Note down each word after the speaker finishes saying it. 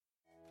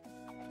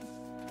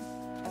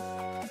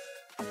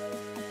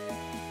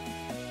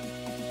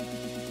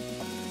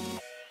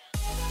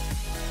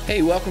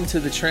Hey, welcome to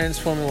the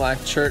Transforming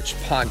Life Church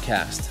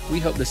podcast.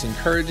 We hope this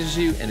encourages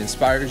you and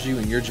inspires you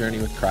in your journey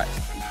with Christ.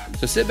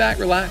 So sit back,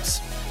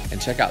 relax,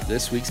 and check out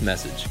this week's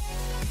message.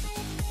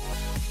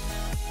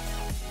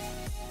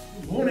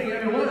 Good morning,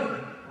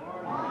 everyone.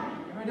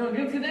 Everybody doing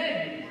good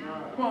today?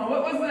 Come on,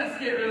 wasn't that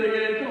skit really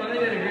good? Come on, they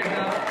did a great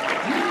job.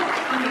 You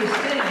don't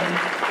understand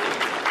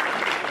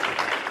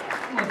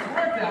how much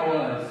work that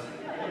was.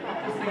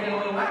 Just to get a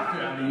little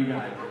laughter out of you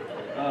guys.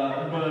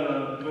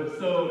 But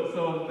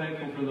so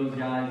thankful for those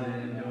guys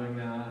and doing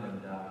that,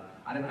 and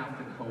I didn't have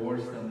to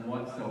coerce them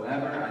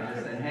whatsoever. I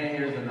just said, hey,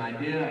 here's an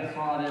idea. I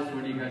saw this.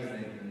 What do you guys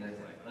think? And they're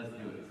like, let's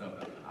do it. So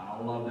I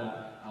love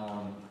that.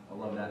 I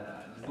love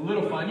that. Just a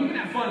little fun. You can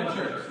have fun at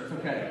church. It's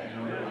okay. You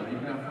know, you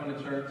can have fun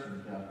at church,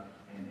 and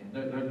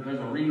there's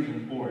a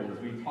reason for it. As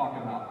we talk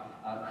about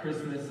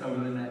Christmas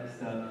over the next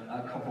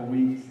couple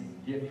weeks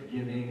and gift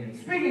giving. And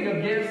speaking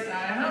of gifts,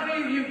 how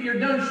many of you're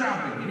done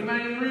shopping?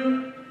 Anybody in the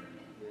room?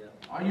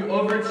 Are you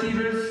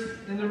overachievers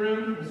in the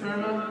room, Ms.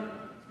 Irma?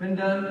 It's been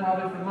done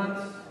probably for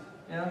months.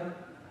 Yeah?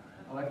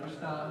 I like your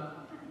style.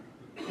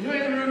 Anybody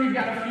in the room, you've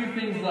got a few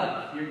things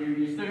left.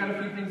 You still got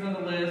a few things on the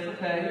list.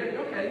 Okay,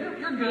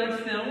 you're good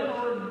still. We're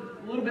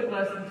a little bit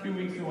less than 2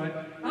 weeks away.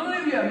 How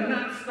many of you have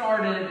not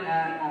started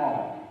at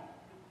all?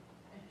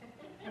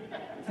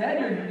 Ted,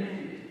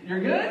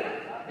 you're good?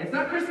 It's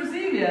not Christmas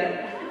Eve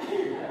yet.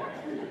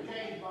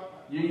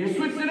 You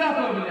switched it up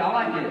over there. I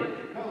like it.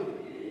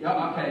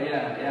 Okay,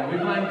 yeah, we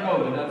blame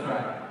COVID, that's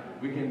right.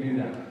 We can do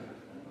that.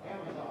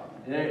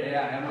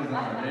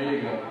 Amazon, there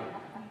you go.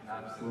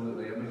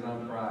 Absolutely,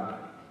 Amazon Prime.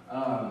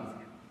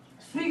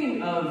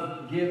 Speaking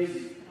of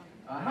gifts,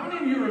 how many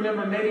of you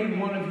remember maybe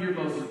one of your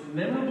most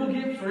memorable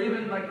gifts, or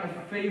even like a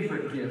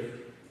favorite gift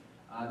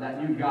that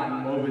you've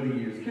gotten over the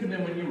years? Could have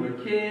been when you were a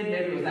kid,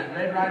 maybe it was that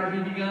Red Ryder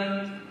BB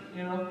gun,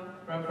 you know,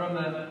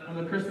 from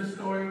the Christmas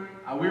story.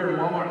 We were in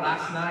Walmart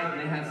last night,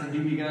 and they had some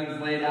BB guns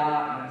laid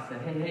out, and I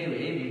said, hey,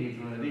 Haley, Amy needs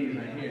one of these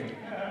right here.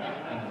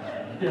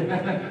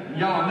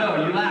 Y'all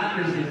know, you laugh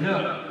because you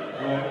know.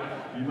 Right?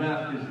 You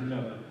laugh because you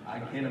know. I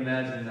can't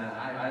imagine that.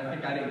 I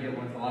think I didn't get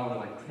one until I was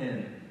like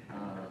 10.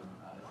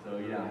 So I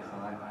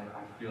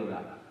feel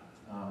that.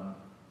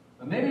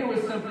 But maybe it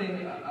was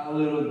something a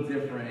little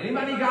different.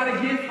 Anybody got a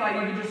gift like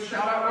you could just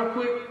shout out real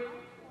quick?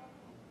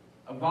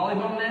 A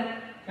volleyball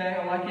net? Okay,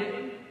 I like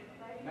it.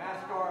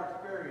 NASCAR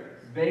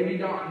experience. Baby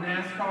doll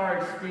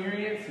NASCAR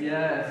experience,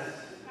 yes.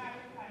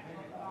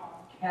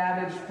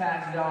 Cabbage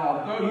Patch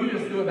dog. Oh, you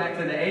just threw it back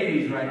to the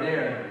 80s right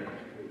there.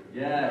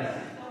 Yes.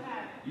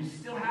 You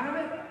still have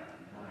it?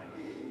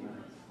 Nice.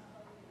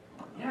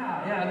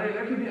 Yeah,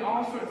 there could be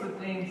all sorts of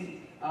things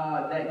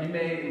that you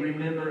may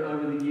remember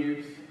over the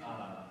years.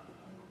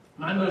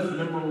 My most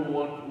memorable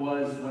one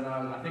was when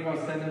I think I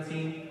was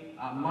 17.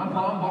 My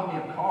mom bought me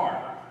a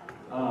car.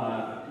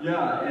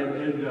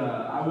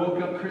 I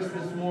woke up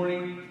Christmas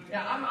morning.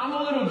 Yeah, I'm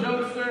a little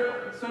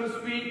jokester, so to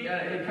speak.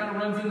 It kind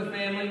of runs in the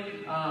family,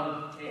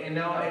 and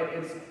now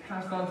it's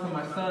passed on to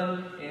my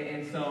son,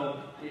 and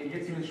so it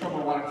gets him in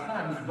trouble a lot of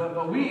times. But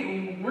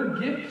we're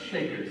gift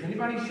shakers.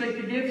 Anybody shake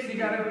the gifts? You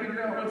got to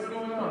figure out what's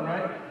going on,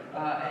 right?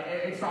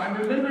 And so I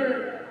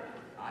remember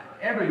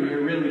every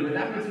year, really, but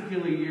that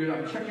particular year,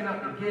 I'm checking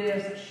out the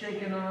gifts,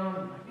 shaking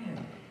them.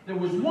 Man, there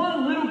was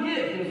one little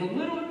gift. There was a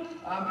little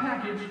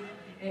package.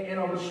 And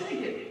I would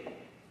shake it,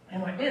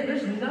 and like, man,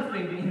 there's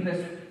nothing in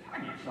this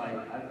package. Like,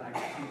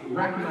 I'm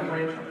racking my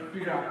brain trying to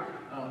figure out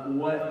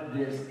what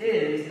this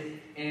is.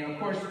 And of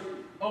course,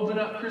 open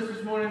up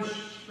Christmas morning,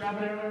 strap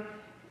it over.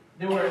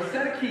 There were a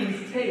set of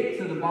keys taped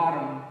to the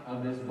bottom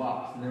of this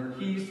box, and there were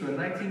keys to a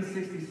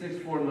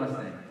 1966 Ford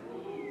Mustang.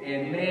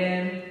 And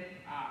man,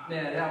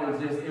 that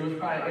was it was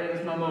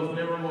my most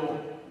memorable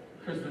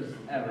Christmas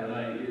ever.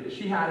 Like,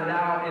 she had it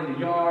out in the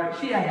yard.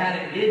 She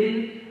had it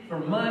hidden for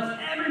months.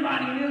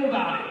 Everybody knew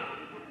about it.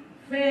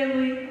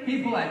 Family,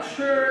 people at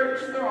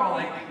church, they're all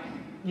like,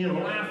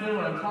 laughing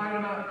when I'm talking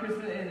about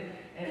Christmas.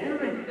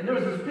 And there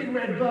was this big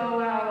red bow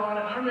out on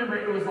it. I remember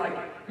it was like,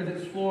 because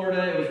it's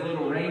Florida, it was a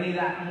little rainy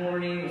that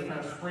morning. It was kind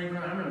of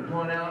springtime. I remember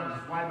going out and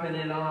just wiping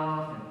it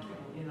off.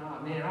 And,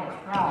 man, I was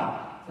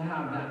proud to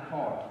have that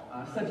car.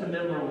 Such a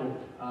memorable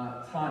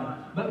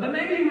time. But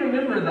maybe you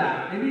remember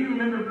that. Maybe you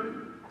remember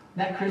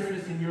that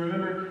Christmas, and you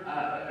remember,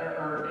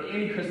 or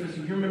any Christmas,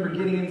 and you remember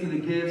getting into the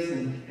gifts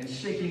and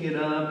shaking it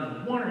up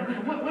and wondering,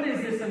 man, what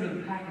is this under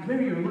the package?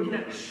 Maybe you're looking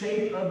at the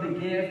shape of the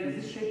gift. Is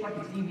this shaped like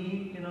a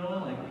TV?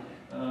 Now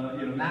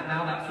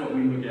that's what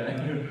we look at.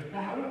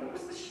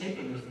 What's the shape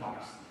of this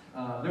box?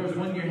 There was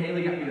one year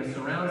Haley got me a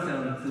surround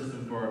sound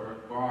system for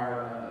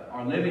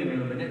our living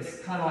room, and it's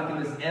kind of like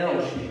in this L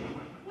shape. I'm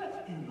like,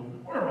 what in the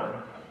world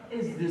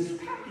is this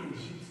package?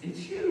 It's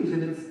huge,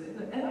 and it's in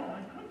the L. I'm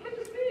like, what could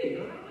this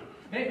be?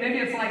 Maybe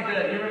it's like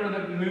you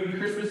remember the movie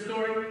Christmas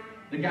Story?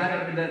 The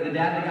dad that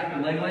got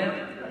the leg lamp?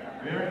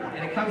 Remember?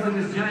 And it comes in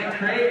this giant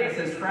crate, and it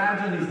says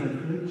fragile, and he's like,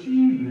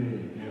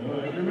 achievement. You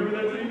remember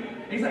that scene?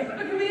 And he's like,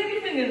 there could be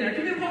anything in there. It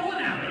could be a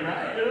bowling alley,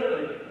 right? I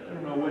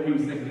don't know what he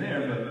was thinking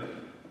there, but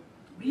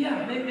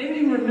yeah,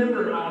 maybe you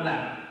remember all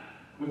that.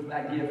 with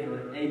that gift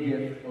or a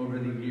gift over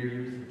the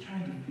years,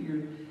 trying to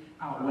figure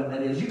out what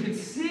that is. You could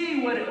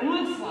see what it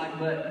looks like,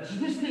 but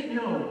you just didn't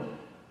know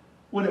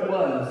what it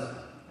was.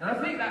 And I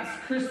think that's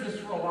Christmas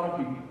for a lot of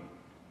people.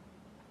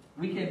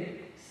 We can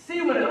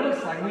see what it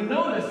looks like. We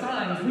know the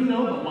signs. We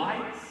know the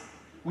lights.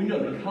 We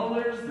know the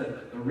colors,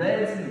 the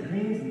reds and the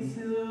greens and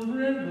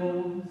silver and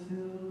gold,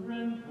 silver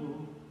and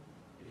gold.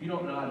 If you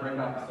don't know, I break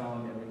out the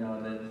song every now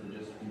and then, so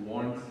just be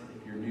warned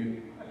if you're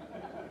new.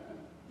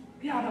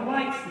 Yeah, the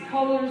lights, the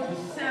colors,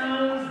 the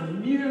sounds, the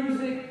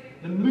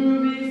music, the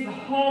movies, the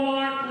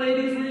Hallmark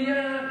ladies, where you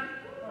at?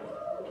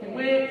 Can't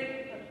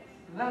wait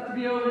for that to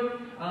be over.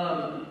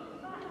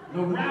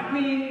 The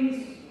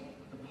wrappings,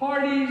 the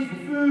parties, the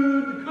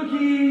food, the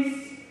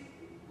cookies.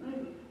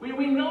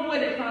 We know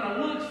what it kind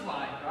of looks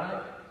like,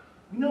 right?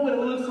 We know what it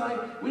looks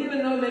like. We even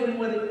know maybe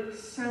what it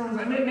sounds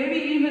like. Maybe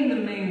even the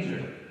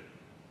manger.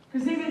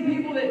 Because even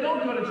people that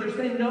don't go to church,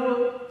 they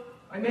know.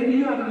 Like maybe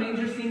you have a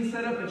manger scene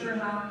set up at your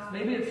house.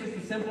 Maybe it's just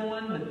a simple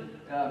one with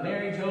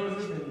Mary,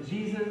 Joseph, and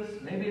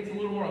Jesus. Maybe it's a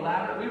little more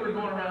elaborate. We were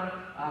going around,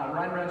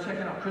 riding around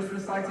checking out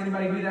Christmas lights.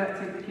 Anybody do that?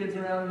 Take the kids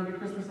around and look at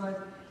Christmas lights?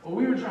 Well,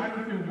 we were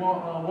driving through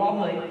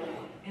Walled Lake,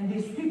 and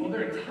these people,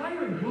 their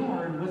entire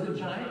yard was a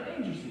giant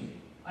manger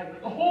scene.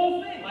 Like the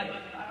whole thing. Like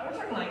we're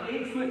talking like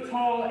 8-foot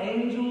tall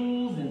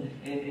angels, and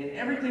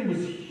everything was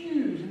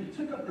huge, and it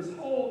took up this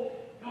whole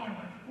yard.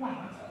 Like,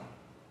 wow, that's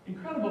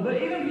incredible.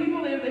 But even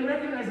people, they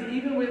recognize it,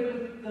 even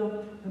with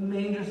the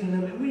mangers and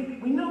them.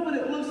 We know what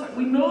it looks like.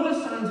 We know the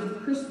signs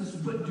of Christmas,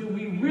 but do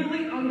we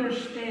really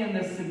understand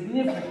the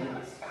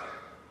significance?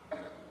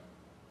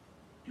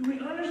 Do we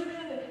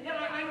understand it?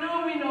 Yeah, I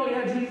know we know,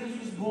 yeah, Jesus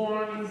was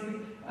born, he's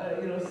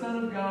the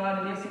Son of God,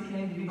 and yes, he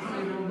came to be the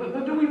Savior.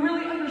 But do we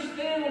really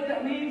understand what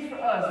that means for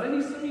us?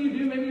 Maybe some of you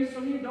do, maybe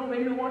some of you don't.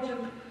 Maybe you're watching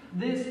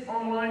this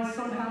online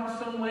somehow,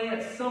 some way,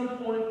 at some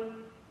point.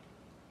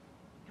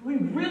 Do we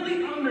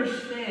really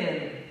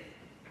understand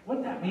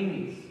what that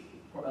means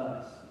for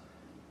us?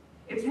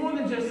 It's more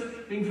than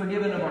just being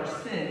forgiven of our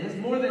sin. It's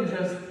more than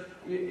just,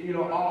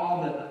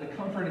 all the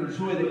comfort and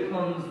joy that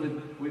comes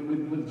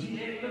with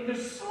Jesus.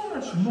 There's so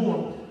much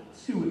more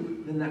to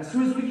it than that.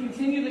 So as we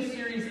continue this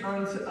series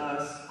unto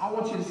us, I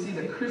want you to see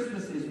that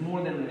Christmas is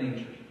more than the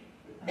manger.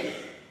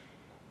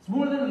 It's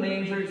more than the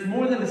manger. It's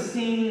more than the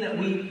scene that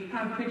we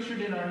have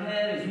pictured in our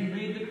head as we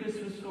read the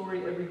Christmas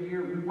story every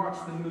year. We watch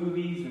the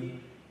movies and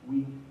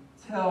we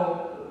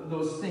tell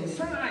those things.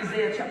 Turn to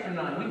Isaiah chapter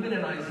 9. We've been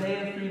in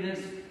Isaiah through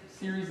this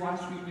series.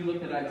 Last week we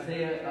looked at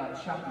Isaiah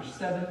chapter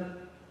 7.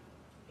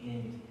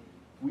 And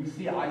we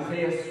see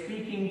Isaiah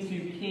speaking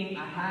to King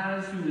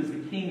Ahaz, who is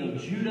the king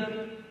of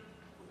Judah.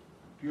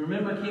 If you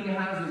remember, King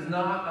Ahaz was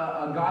not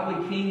a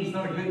godly king. He's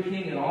not a good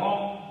king at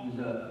all.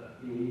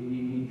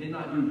 He did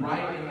not do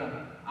right in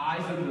the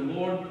eyes of the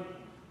Lord.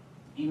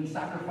 He even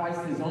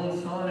sacrificed his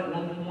own son at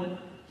one point.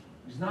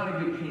 He's not a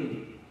good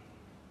king.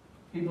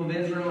 People of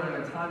Israel are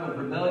in a time of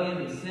rebellion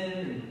and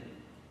sin.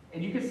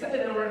 And you could say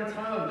they were in a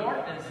time of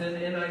darkness.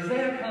 And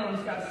Isaiah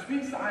comes, God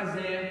speaks to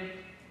Isaiah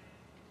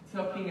to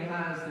tell King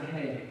Ahaz that,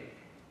 hey,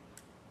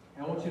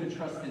 I want you to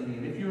trust in me.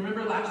 And if you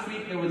remember last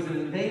week, there was an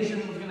invasion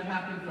that was going to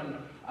happen from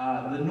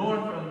the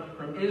north,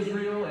 from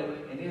Israel,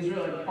 and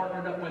Israel had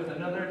partnered up with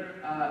another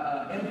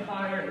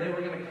empire. They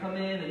were going to come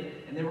in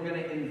and they were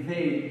going to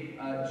invade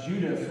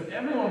Judah. So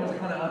everyone was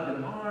kind of up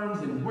in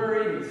arms and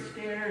worried and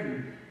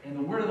scared. And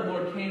the word of the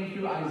Lord came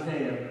through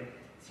Isaiah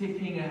to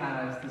King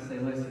Ahaz to say,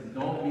 listen,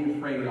 don't be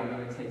afraid. I'm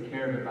going to take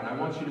care of it. But I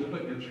want you to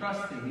put your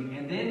trust in me.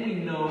 And then we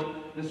know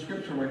the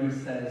scripture where he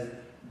says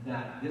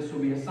that this will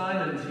be a sign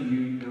unto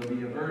you. There will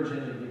be a virgin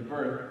and give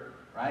birth.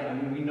 Right?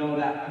 And we know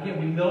that, again,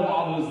 we know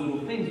all those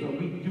little things, but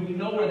do we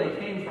know where they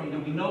came from? Do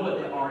we know what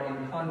they are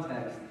in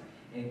context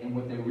and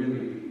what they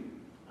really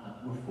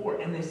were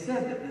for? And they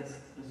said that this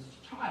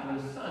child,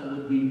 this son,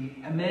 would be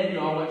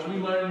Emmanuel, which we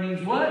learn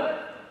means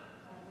what?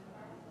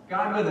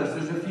 God with us.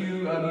 There's a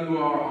few of you who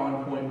are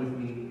on point with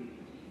me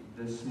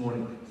this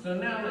morning. So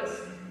now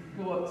let's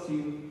go up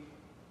to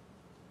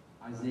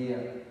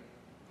Isaiah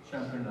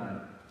chapter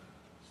 9,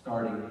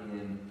 starting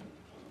in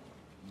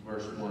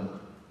verse 1.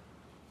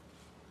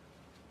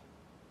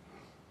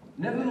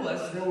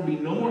 Nevertheless, there will be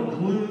no more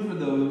gloom for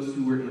those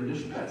who were in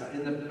distress.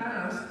 In the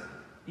past,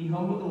 he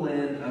humbled the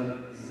land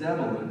of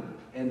Zebulun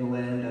and the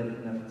land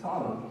of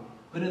Naphtali.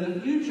 But in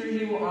the future,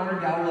 he will honor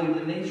Galilee of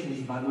the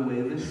nations by the way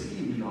of the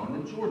sea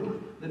beyond the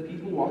Jordan. The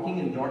people walking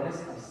in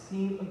darkness have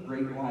seen a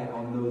great light.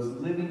 On those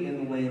living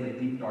in the land of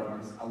deep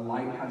darkness, a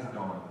light has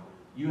dawned.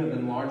 You have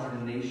enlarged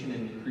the nation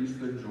and increased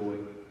their joy.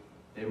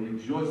 They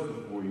rejoice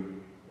before you.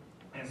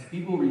 As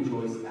people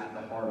rejoice at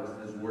the harvest,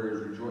 as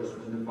warriors rejoice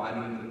when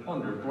dividing the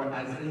plunder. For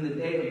as in the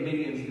day of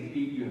Midian's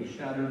defeat, you have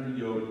shattered the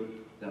yoke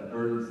that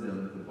burdens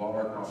them, the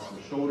bar across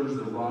their shoulders,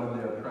 the rod of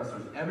their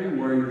oppressors. Every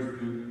warrior's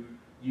boot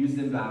used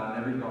in battle,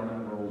 and every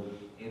garment rolled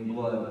in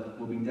blood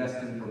will be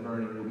destined for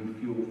burning, will be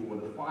fuel for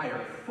the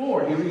fire.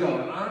 For, here we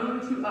go,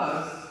 unto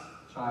us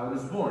a child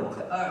is born,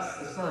 to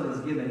us a son is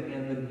given,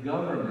 and the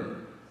government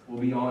will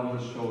be on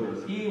his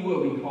shoulders. He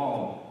will be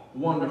called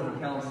Wonderful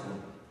Counselor,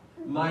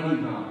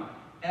 Mighty God,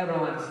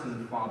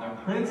 everlasting Father,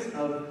 Prince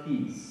of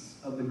Peace.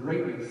 Of the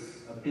greatness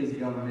of his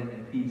government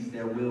and peace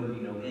there will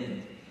be no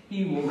end.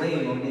 He will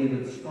reign on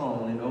David's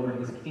throne and over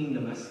his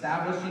kingdom,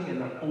 establishing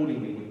and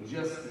upholding it with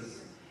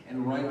justice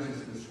and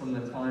righteousness from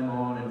the time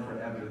on and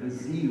forever. The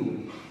zeal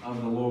of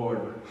the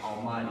Lord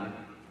Almighty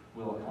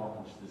will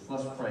accomplish this.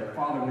 Let's pray.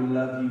 Father, we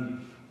love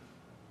you.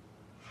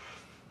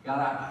 God,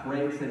 I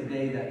pray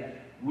today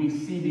that we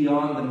see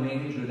beyond the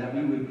manger, that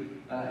we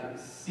would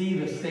see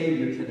the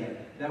Savior today,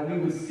 that we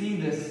would see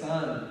this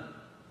Son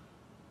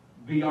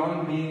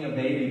beyond being a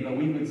baby, but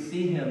we would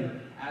see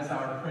him as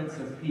our Prince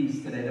of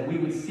Peace today, that we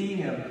would see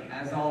him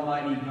as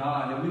Almighty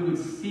God, that we would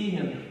see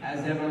him as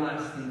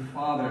everlasting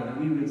Father, that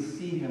we would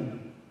see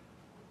him.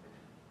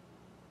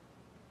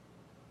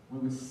 We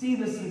would see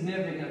the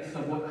significance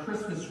of what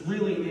Christmas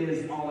really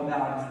is all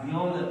about. It's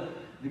beyond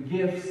the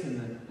gifts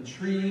and the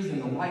trees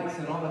and the lights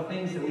and all the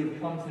things that we've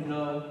come to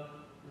know.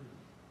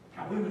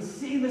 God, we would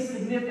see the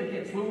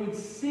significance. We would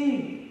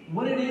see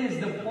what it is,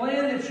 the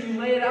plan that you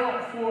laid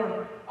out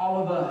for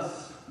all of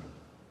us.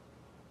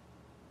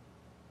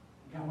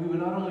 God, we would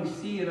not only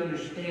see it,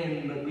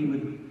 understand, but we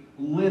would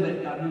live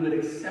it. God, we would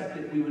accept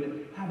it. We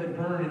would have it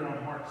burn in our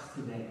hearts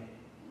today.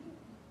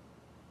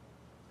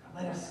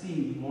 God, let us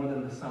see more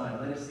than the sign.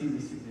 Let us see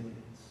the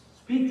significance.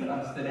 Speak to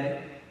us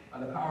today by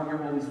the power of your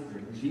Holy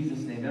Spirit. In Jesus'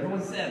 name,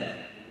 everyone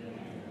said,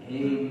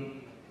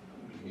 Amen.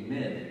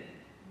 Amen.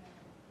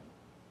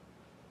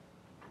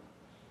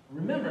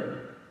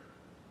 Remember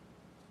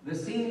the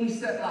scene we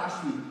set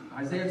last week.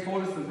 Isaiah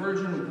told us the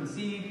virgin would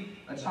conceive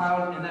a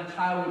child, and that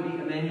child would be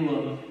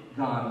Emmanuel,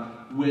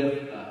 God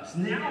with us.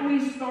 Now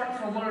we start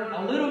to learn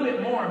a little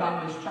bit more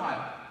about this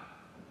child.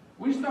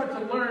 We start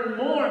to learn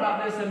more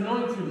about this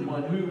anointed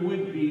one who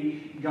would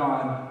be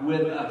God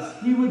with us.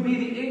 He would be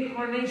the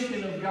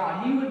incarnation of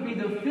God. He would be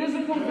the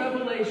physical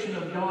revelation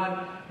of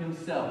God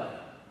himself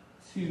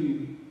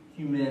to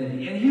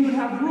humanity. And he would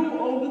have rule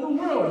over the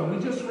world.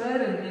 We just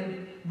read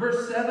in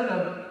verse 7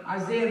 of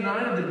Isaiah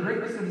 9 of the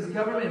greatness of his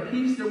government and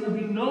peace, there will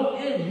be no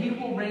end. He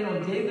will reign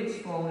on David's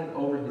throne and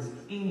over his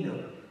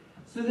kingdom.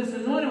 So this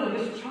anointed one,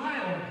 this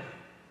child,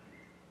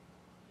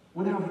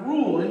 would have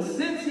rule. And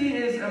since he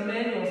is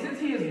Emmanuel, since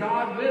he is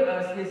God with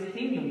us, his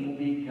kingdom will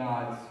be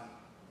God's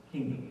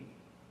kingdom.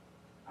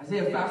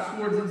 Isaiah fast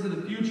forwards into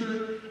the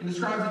future and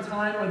describes a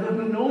time where there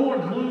will be no more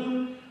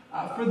gloom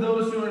for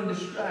those who are in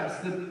distress.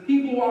 The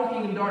people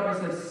walking in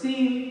darkness have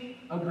seen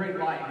a great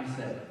light, he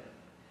said.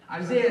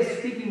 Isaiah is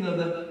speaking of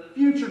the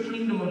future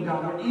kingdom of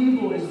God, where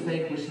evil is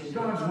vanquished and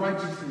God's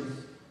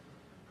righteousness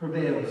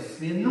prevails.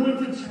 The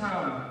anointed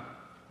child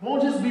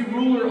won't just be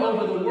ruler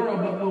over the world,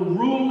 but will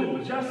rule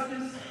with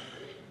justice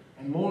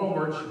and moral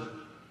virtue.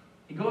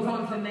 He goes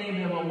on to name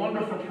him a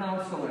wonderful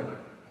counselor,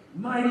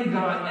 mighty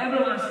God,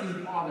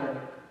 everlasting Father,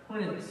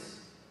 Prince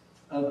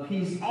of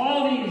Peace.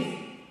 All these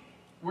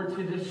were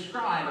to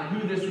describe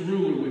who this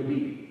ruler would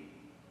be,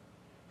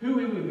 who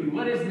he would be,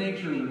 what his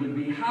nature would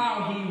be,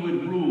 how he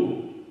would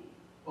rule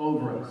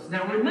over us.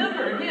 Now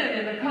remember, again,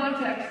 in the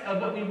context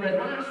of what we read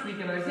last week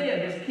in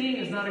Isaiah, this king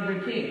is not a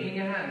good king. King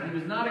Ahaz. He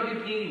was not a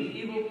good king.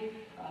 He was evil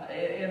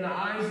in the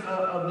eyes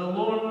of the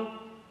Lord.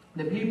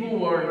 The people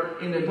were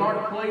in a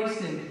dark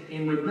place and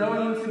in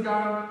rebellion to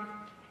God.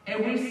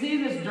 And we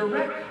see this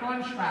direct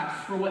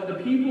contrast for what the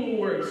people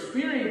were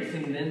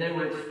experiencing then. They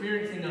were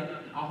experiencing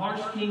a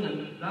harsh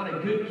king, not a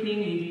good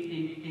king.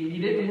 He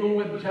didn't rule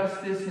with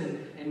justice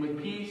and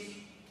with peace.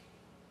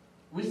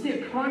 We see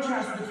a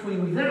contrast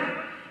between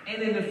that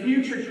and in the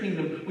future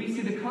kingdom. We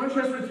see the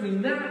contrast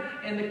between that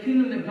and the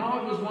kingdom that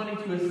God was wanting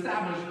to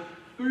establish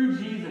through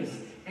Jesus.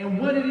 And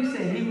what did he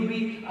say? He would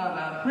be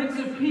a Prince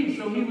of Peace.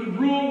 So he would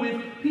rule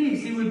with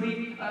peace. He would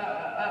be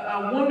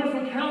a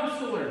wonderful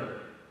counselor.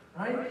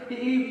 Right?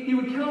 He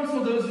would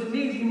counsel those in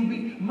need. He would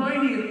be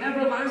mighty and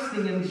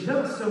everlasting and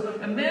just. So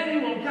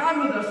Emmanuel,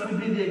 God with us,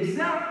 would be the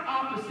exact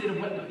opposite of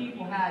what the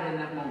people had in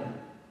that moment.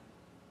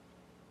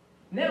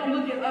 Now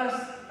look at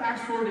us,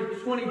 fast forward to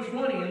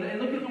 2020,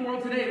 and look at the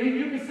world today.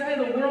 You can say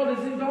the world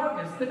is in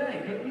darkness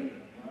today, couldn't we?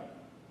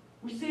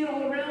 We see it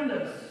all around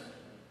us.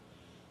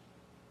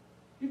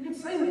 You could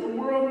say that the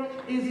world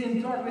is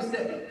in darkness,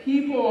 that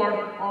people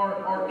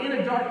are in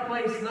a dark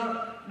place,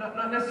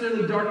 not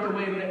necessarily dark the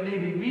way that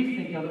maybe we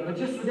think of it, but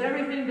just with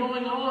everything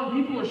going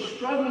on, people are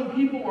struggling,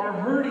 people are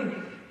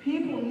hurting.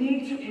 People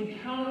need to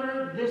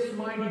encounter this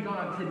mighty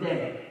God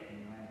today.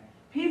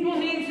 People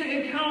need to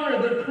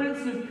encounter the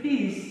Prince of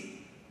Peace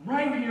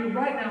right here,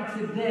 right now,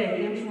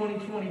 today, in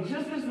 2020,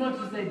 just as much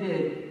as they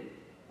did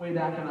way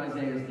back in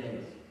Isaiah's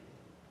days.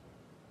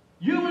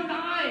 You and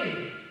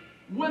I,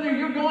 whether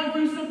you're going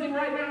through something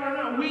right now or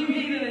not, we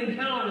need an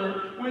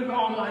encounter with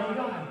Almighty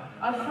God.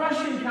 A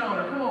fresh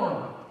encounter. Come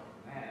on.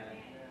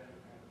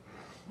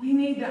 We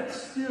need that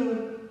still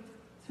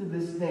to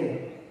this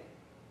day.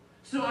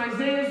 So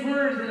Isaiah's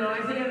words in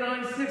Isaiah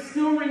 9:6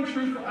 still ring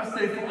true for us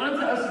today. For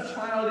unto us a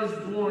child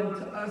is born,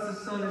 to us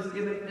a son is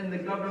given, and the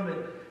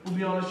government will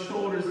be on his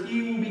shoulders.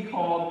 He will be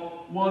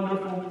called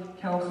Wonderful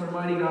Counselor,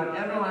 Mighty God,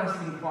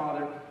 Everlasting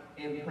Father,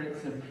 and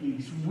Prince of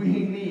Peace. We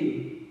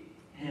need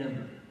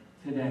him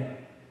today.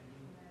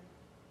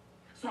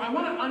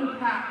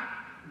 unpack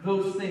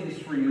those things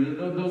for you,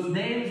 those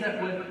names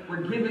that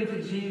were given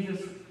to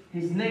Jesus,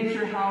 his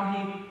nature, how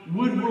he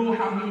would rule,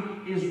 how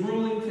he is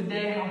ruling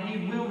today, how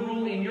he will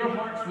rule in your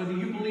hearts, whether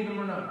you believe him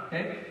or not,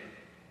 okay?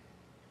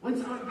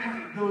 Let's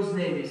unpack those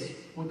names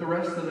with the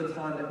rest of the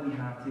time that we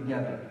have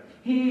together.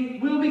 He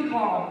will be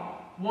called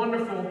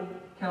Wonderful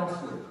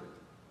Counselor.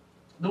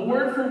 The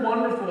word for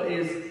wonderful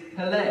is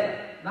Pele,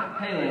 not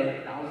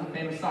Pele. That was a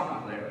famous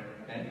soccer player,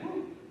 okay?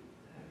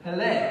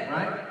 Pele,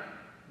 right?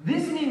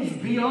 This means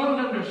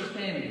beyond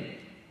understanding.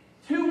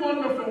 Too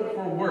wonderful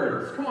for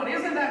words. Come on,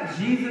 isn't that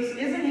Jesus?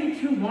 Isn't he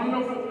too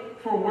wonderful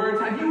for words?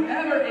 Have you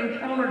ever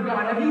encountered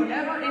God? Have you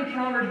ever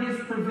encountered his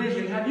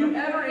provision? Have you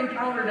ever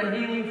encountered a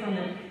healing from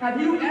him? Have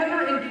you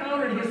ever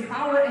encountered his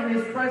power and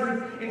his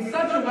presence in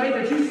such a way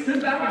that you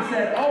stood back and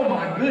said, oh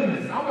my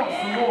goodness, I want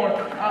some more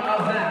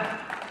of that?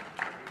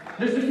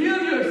 There's a few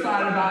of you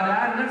excited about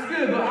that, and that's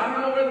good, but I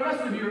don't know where the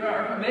rest of you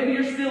are. Maybe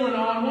you're still in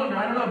awe and wonder.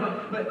 I don't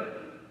know, but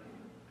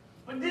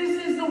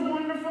this is the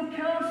wonderful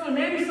counselor.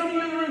 Maybe some of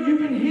you, you've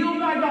been healed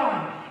by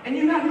God, and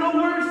you have no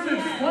words to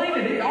explain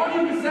it. All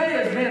you can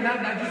say is, man,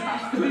 that just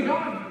has to be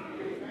God.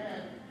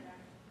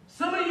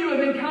 Some of you have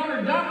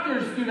encountered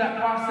doctors through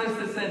that process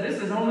that said,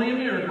 this is only a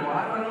miracle.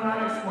 I don't know how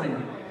to explain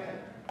it.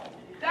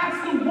 That's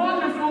the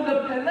wonderful,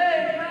 the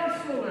Pele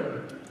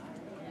counselor.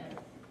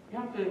 You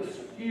have to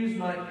excuse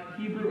my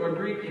Hebrew or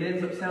Greek. It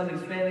ends up sounding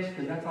Spanish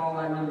because that's all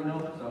I really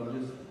know, so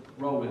just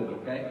roll with it,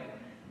 okay?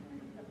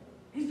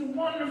 He's a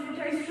wonderful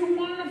case. He's too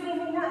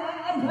wonderful for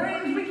our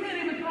brains. We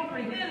can't even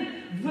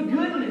comprehend the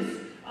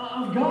goodness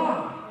of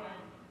God.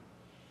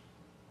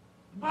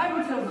 The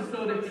Bible tells us,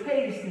 though, to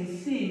taste and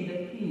see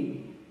that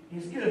he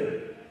is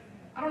good.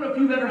 I don't know if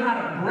you've ever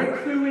had a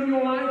breakthrough in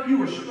your life. You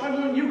were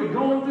struggling. You were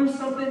going through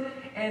something.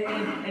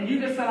 And you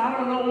just said, I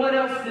don't know what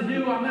else to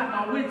do. I'm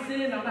at my wit's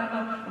end. I'm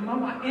at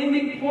my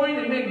ending point.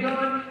 And then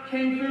God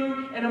came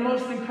through in a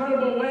most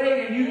incredible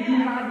way. And you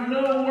had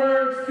no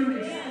words to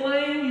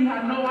explain. You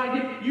had no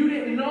idea. You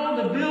didn't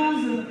know. The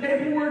bills and the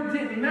paperwork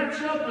didn't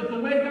match up with the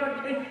way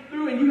God came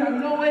through. And you had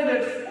no way to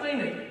explain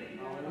it.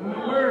 And the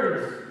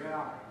words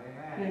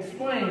can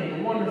explain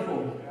the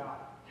wonderful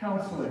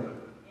counselor.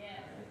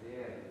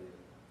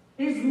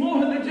 He's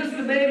more than just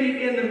a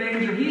baby in the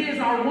manger. He is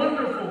our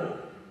wonderful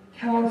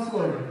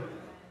counselor.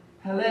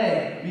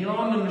 Pele,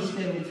 beyond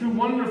understanding, too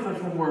wonderful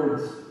for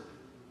words.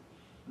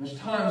 There's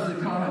times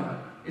that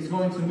God is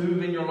going to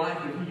move in your life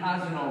if he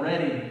hasn't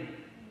already.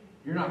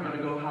 You're not going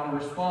to know how to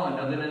respond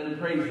other than to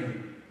praise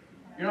him.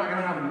 You're not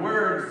going to have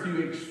words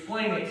to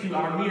explain it to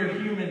our mere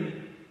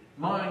human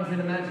minds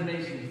and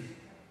imaginations.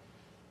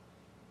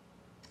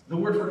 The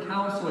word for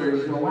counselor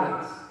is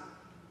yoatz.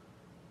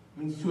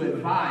 It means to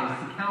advise,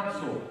 to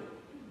counsel,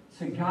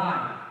 to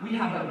guide. We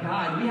have a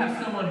guide. We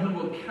have someone who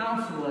will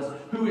counsel us,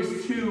 who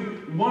is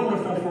too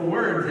wonderful for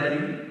words,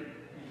 Eddie.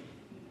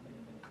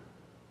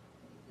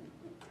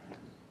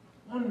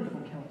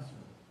 Wonderful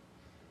counselor.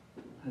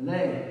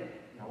 Pele,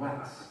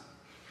 yoatz.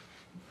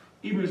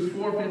 Hebrews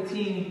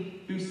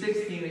 4:15 through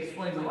 16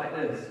 explains it like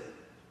this.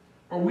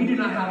 For we do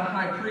not have a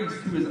high priest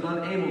who is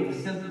unable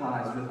to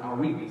sympathize with our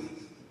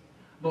weaknesses,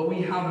 but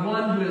we have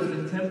one who has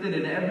been tempted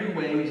in every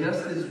way,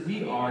 just as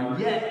we are,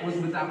 yet was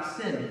without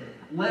sin.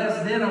 Let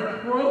us then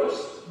approach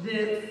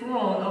the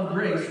throne of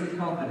grace with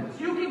confidence.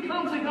 You can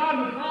come to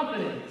God with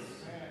confidence.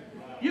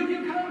 You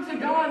can come to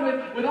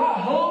God with all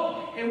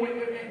hope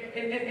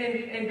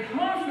and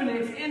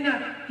confidence in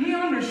that He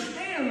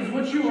understands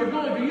what you are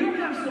going through. You don't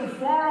have some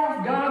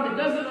far-off God that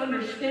doesn't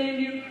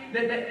understand you.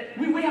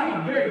 We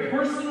have a very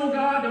personal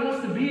God that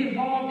wants to be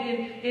involved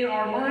in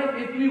our life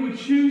if we would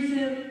choose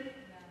Him.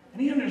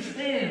 And He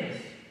understands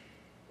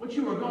what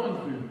you are going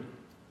through.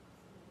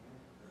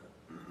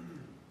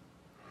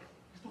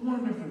 It's the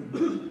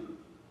wonderful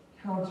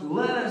counsel.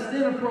 Let us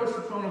then approach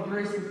the throne of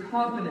grace with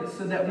confidence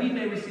so that we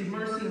may receive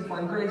mercy and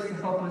find grace to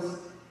help us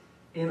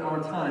in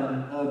our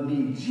time of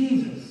need.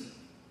 Jesus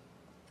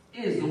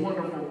is the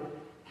wonderful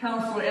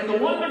counselor, and the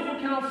wonderful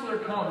counselor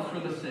comes for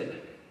the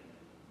sick.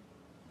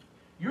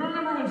 You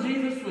remember when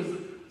Jesus was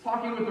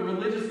talking with the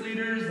religious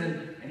leaders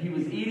and He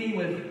was eating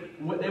with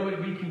what they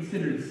would be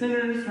considered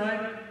sinners,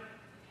 right?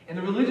 And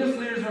the religious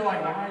leaders are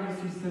like, why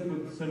does He sit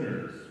with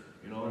sinners?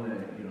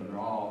 And they're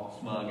all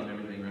smug and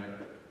everything, right?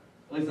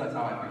 At least that's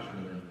how I picture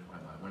them in my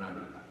mind when I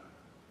read that.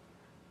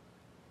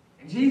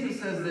 And Jesus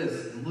says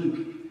this in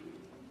Luke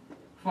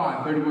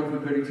 5:31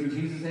 through 32.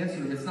 Jesus answered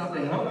him, it's not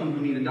the healthy who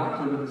need a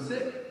doctor, but the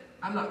sick.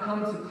 I'm not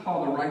come to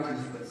call the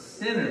righteous, but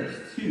sinners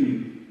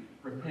to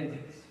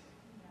repentance.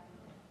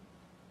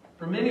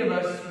 For many of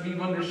us, we've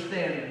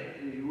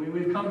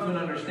come to an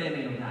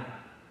understanding of that.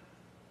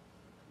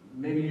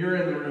 Maybe you're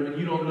in the room and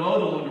you don't know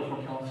the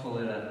wonderful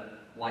counselor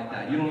like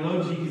that. You don't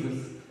know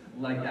Jesus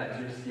like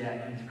that just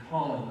yet. He's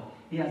calling.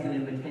 He has an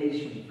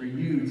invitation for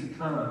you to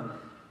come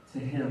to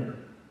Him.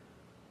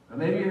 Now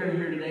maybe you're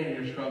here today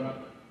and you're struggling.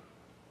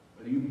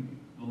 Whether you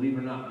believe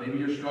or not, maybe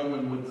you're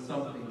struggling with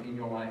something in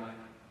your life.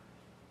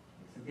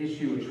 It's an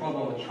issue, a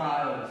trouble, a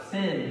trial, a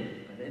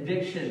sin, an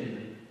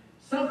addiction,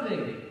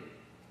 something.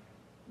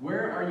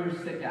 Where are you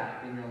sick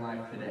at in your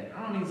life today?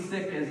 I don't mean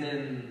sick as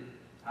in,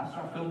 I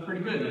start feeling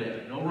pretty good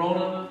today. No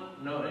Rona,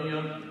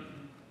 no,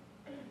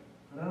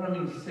 but I don't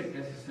mean sick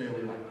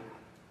necessarily like that.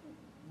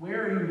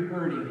 Where are you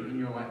hurting in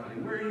your life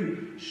today? Where are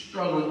you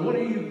struggling? What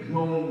are you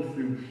going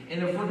through?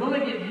 And if we're going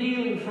to get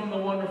healing from the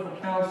wonderful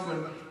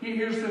counselor,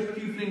 here's a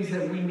few things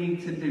that we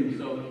need to do.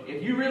 So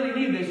if you really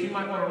need this, you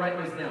might want to write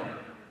this down.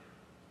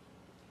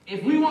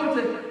 If we want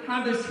to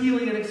have this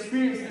healing and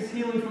experience this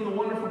healing from the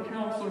wonderful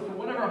counselor for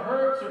whatever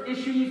hurts or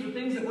issues or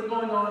things that were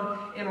going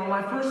on in our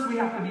life, first we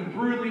have to be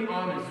brutally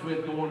honest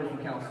with the wonderful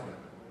counselor.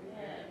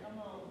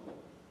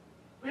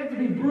 We have to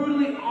be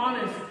brutally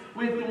honest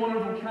with the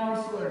wonderful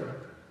counselor.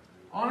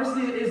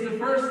 Honesty is the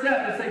first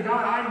step to say,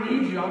 God, I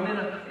need you. I'm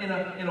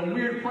in a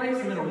weird place.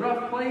 I'm in a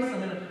rough place.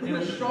 I'm in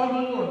a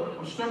struggle.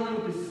 I'm struggling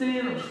with this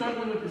sin. I'm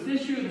struggling with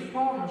this issue, this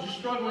problem. I'm just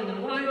struggling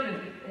in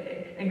life.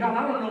 And God,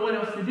 I don't know what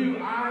else to do.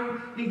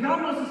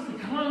 God wants us to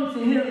come to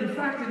Him. In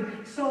fact,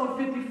 in Psalm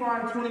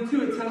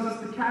 55:22, it tells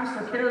us to cast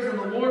our cares on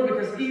the Lord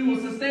because He will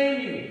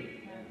sustain you.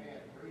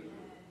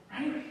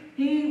 Right?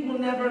 He will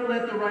never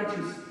let the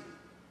righteous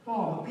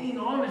fall. Being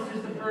honest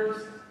is the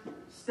first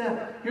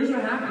step. Here's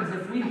what happens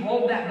if we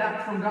hold that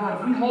back from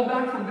God. If we hold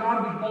back from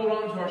God, we hold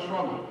on to our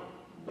struggle.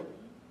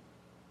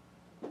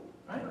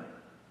 Right?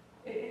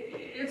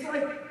 It's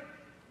like,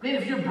 man,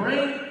 if your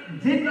brain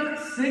did not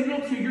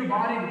signal to your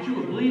body that you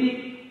were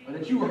bleeding, or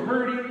that you were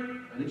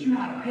hurting, or that you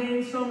had a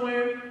pain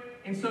somewhere,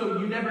 and so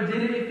you never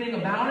did anything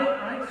about it,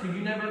 right? So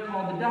you never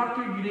called the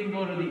doctor, you didn't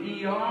go to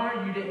the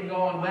ER, you didn't go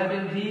on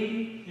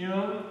WebMD,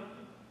 You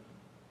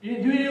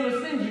didn't do any of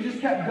those things, you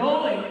just kept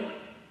going.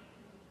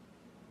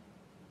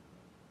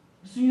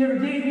 So you never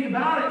did anything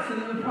about it, so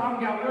then the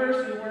problem got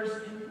worse and worse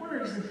and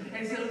worse.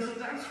 And so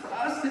that's for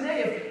us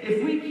today.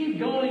 If we keep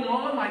going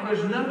on like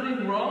there's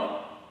nothing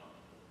wrong,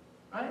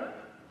 right?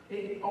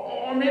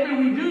 Or maybe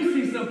we do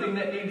see something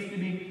that needs to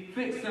be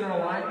fixed in our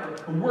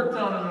life or worked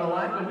on in our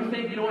life, but we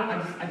think, you know what,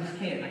 I just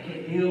can't. I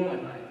can't deal.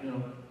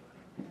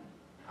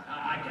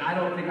 I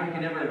don't think I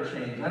can ever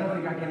change. I don't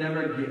think I can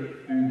ever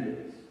get through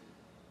this.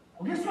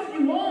 Well, guess what?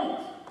 You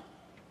won't,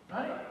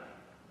 right?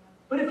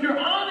 But if you're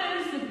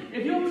honest,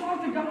 if you'll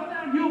talk to God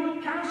now,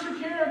 you'll cast your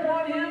care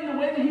upon Him the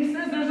way that He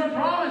says, there's a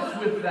promise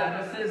with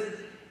that. It says,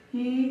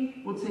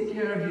 He will take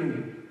care of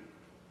you.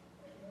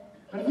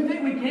 But if we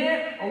think we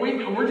can't, or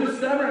we're just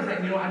stubborn and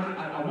saying,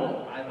 I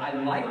won't. I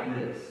like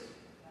this.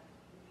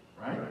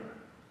 Right?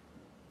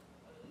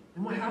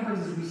 And what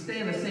happens is we stay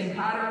in the same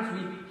patterns.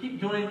 We keep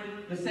doing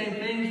the same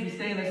things. We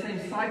stay in the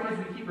same cycles.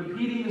 We keep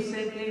repeating the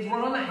same things.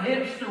 We're on the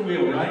hamster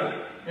wheel,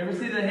 right? Ever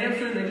see the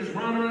hamster and they just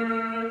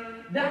run?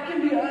 That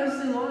can be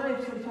us in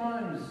life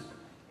sometimes.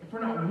 If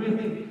we're not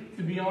willing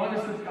to be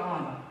honest with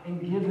God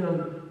and give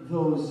Him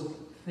those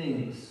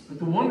things. But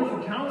the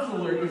wonderful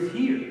counselor is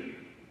here.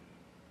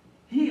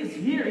 He is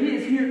here. He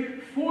is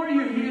here for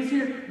you. He is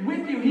here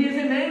with you. He is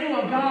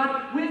Emmanuel,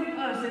 God with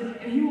us.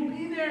 And He will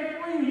be there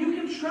for you. You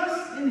can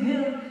trust in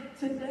Him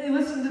today.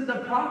 Listen to the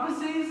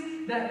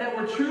prophecies that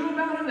were true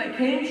about Him, that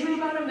came true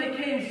about Him. They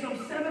came some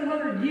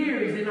 700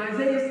 years in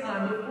Isaiah's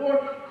time before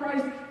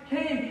Christ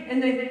came,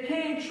 and they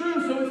came true.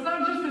 So it's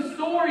not just a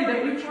story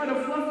that we try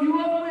to fluff you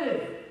up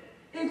with.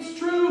 It's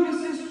true.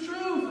 This is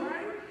truth,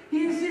 right?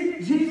 He is here.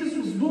 Jesus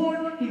was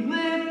born. He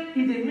lived.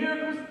 He did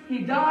miracles. He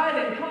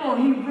died. And come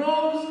on, He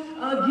rose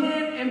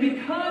again. And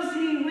because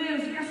He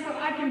lives, guess what?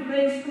 I can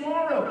face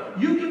tomorrow.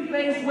 You can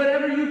face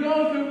whatever you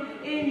go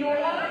through in your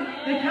life.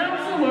 The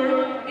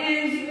counselor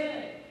is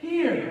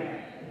here.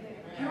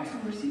 The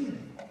counselor is here.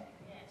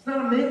 It's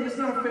not a myth. It's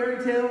not a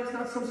fairy tale. It's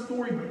not some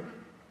storybook.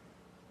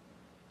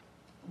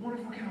 The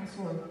wonderful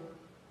counselor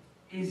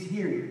is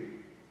here.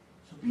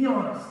 So be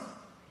honest.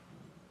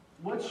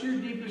 What's your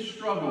deepest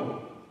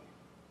struggle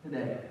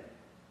today?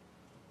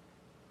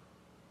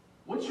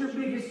 What's your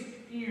biggest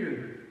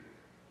fear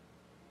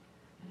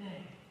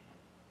today?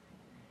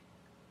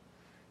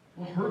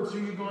 What hurts are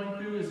you going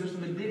through? Is there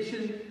some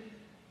addiction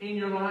in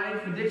your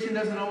life? Addiction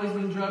doesn't always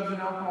mean drugs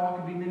and alcohol.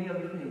 It could be many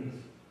other things.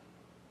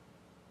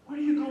 What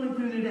are you going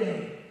through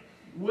today?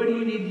 What do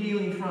you need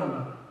healing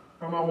from?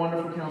 From our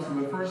wonderful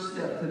counselor. The first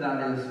step to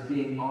that is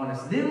being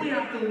honest. Then we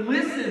have to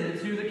listen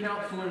to the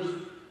counselor's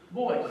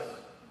voice.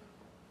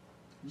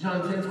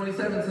 John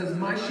 10:27 says,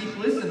 my sheep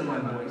listen to my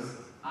voice.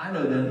 I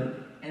know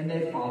them, and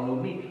they follow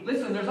me.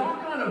 Listen, there's all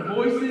kind of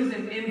voices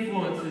and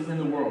influences in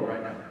the world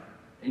right now.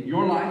 In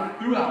your life,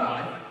 throughout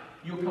life,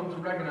 you'll come to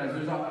recognize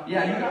you got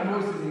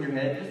voices in your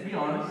head. Just be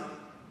honest.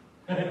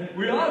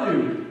 We all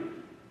do.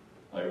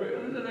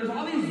 There's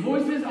all these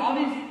voices, all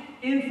these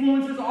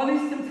influences, all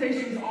these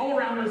temptations all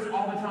around us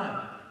all the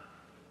time.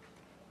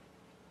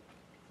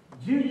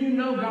 Do you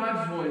know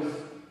God's voice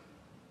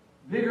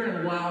bigger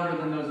and louder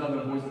than those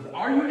other voices?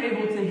 Are you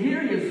able to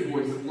hear His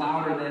voice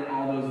louder than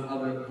all those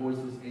other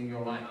voices in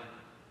your life?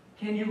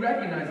 Can you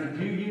recognize it?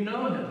 Do you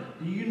know Him?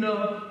 Do you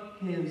know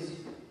His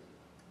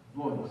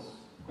voice?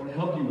 I want to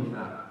help you with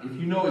that. If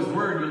you know His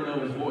Word, you'll know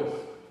His voice.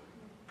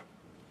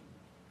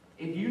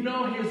 If you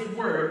know His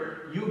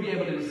Word, you'll be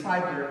able to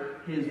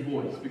decipher His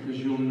voice because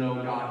you'll know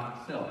God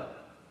Himself.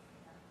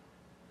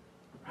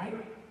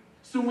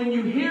 So when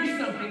you hear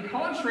something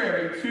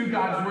contrary to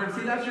God's word,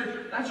 see, that's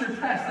your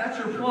test, that's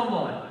your plumb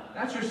line,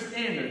 that's your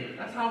standard.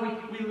 That's how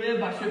we live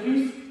by. So if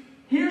you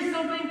hear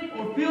something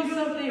or feel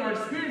something or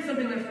experience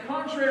something that's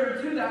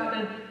contrary to that,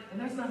 then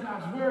that's not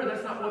God's word.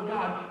 That's not what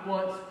God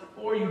wants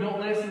for you.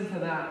 Don't listen to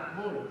that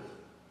voice.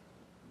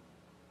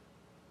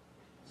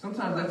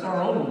 Sometimes that's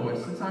our own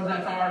voice. Sometimes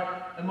that's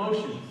our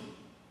emotions.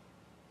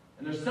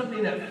 And there's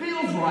something that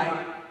feels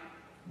right,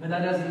 but that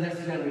doesn't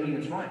necessarily mean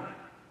it's right.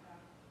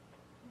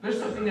 There's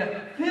something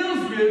that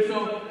feels good,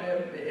 so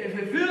if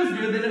it feels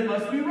good, then it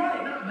must be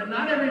right. No, but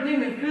not everything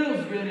that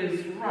feels good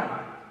is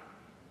right.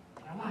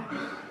 I like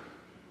it.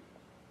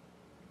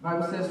 The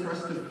Bible says for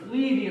us to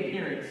flee the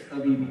appearance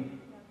of evil.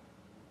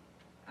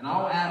 And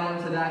I'll add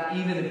on to that,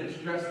 even if it's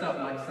dressed up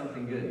like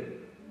something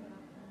good.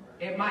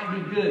 It might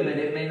be good, but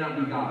it may not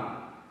be God.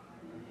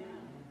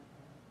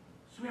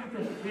 So we have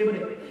to be able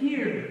to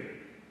hear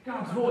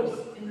God's voice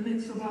in the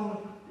midst of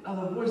all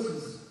other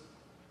voices,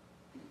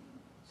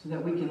 so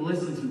that we can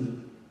listen to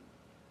Him.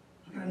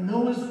 We've got to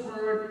know His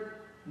word,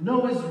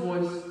 know His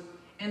voice,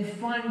 and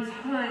find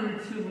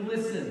time to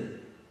listen.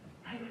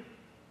 Right?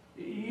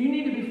 You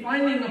need to be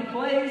finding a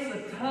place,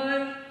 a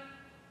time.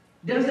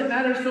 Doesn't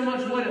matter so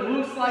much what it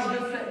looks like,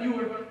 just that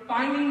you are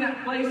finding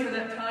that place and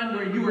that time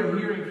where you are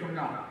hearing from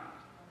God.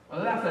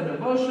 Whether that's a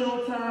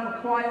devotional time,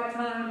 a quiet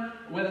time,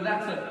 whether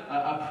that's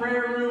a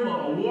prayer room,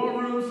 a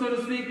war room, so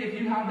to speak, if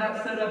you have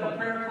that set up, a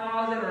prayer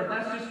closet, or if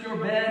that's just your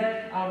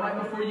bed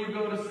right before you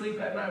go to sleep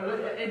at night.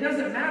 It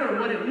doesn't matter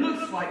what it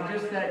looks like,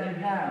 just that you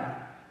have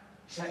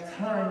that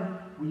time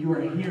when you are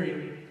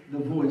hearing the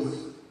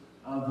voice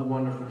of the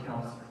wonderful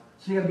counselor.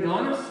 So you got to be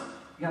honest,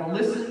 you got to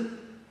listen,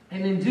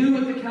 and then do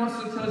what the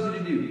counselor tells you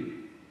to do.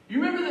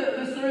 You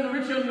remember the story of the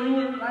rich young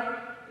ruler, right?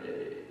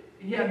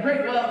 He had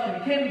great wealth,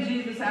 and he came to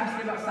Jesus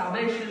asking about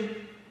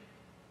salvation.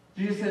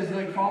 Jesus says,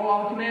 like, follow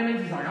all the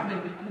commandments. He's like, I've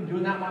been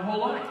doing that my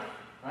whole life,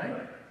 right?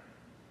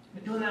 I've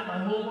been doing that my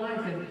whole life.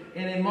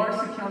 And in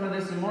Mark's account of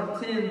this, in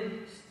Mark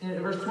 10, in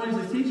verse 20,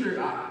 says,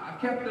 teacher, I've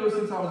kept those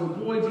since I was a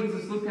boy.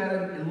 Jesus looked at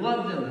him and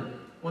loved him.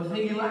 One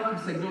thing you lack,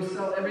 he said, go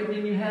sell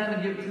everything you have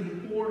and give it to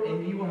the poor,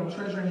 and you will have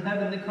treasure in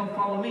heaven. Then come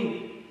follow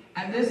me.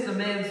 At this, the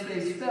man's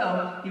face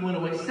fell. He went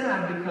away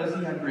sad because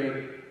he had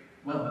great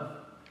wealth.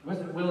 He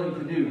wasn't willing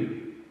to do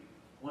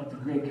what the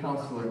great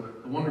counselor,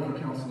 the wonderful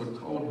counselor,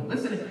 told him.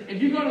 Listen,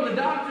 if you go to the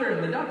doctor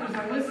and the doctor's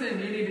like, listen,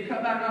 you need to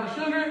cut back on the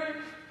sugar,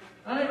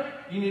 right?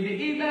 You need to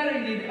eat better,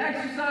 you need to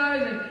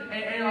exercise,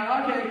 and you're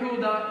like, okay, cool,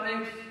 doc,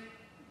 thanks.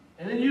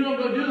 And then you don't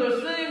go do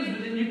those things,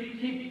 but then you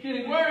keep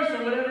getting worse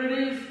or whatever it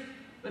is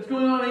that's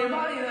going on in your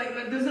body. Like,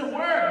 that doesn't work,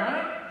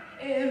 right?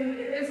 And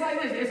it's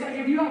like this. It's like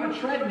if you have a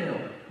treadmill.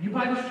 You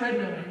buy this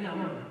treadmill, and yeah,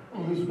 I'm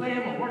going to lose weight,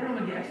 I'm going to work, I'm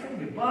going to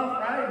get buff,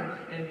 right?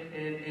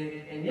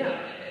 And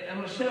yeah, I'm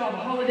going to share all the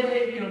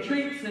holiday,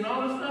 treats and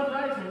all this stuff,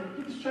 right? So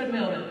get this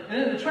treadmill, and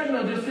then the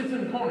treadmill just sits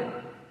in the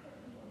corner.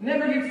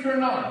 Never gets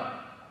turned on.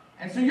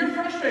 And so you're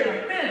frustrated,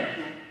 like,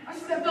 man, I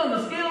stepped on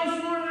the scale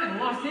this morning, I haven't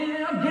lost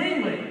anything, I'm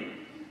gaining weight.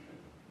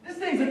 This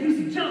thing's a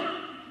piece of junk.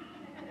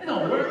 It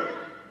don't work.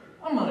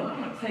 I'm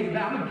gonna take it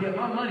back, I'm going to get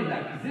my money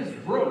back, because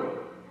it's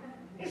broke.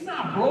 It's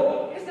not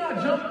broke, it's not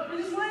junk,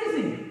 you're just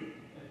lazy.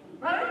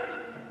 Right?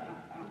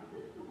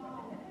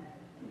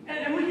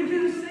 And we can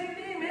do the same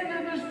thing,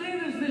 man.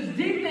 There's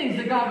deep things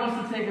that God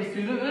wants to take us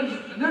to.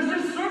 There's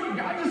just surface.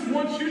 God just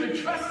wants you to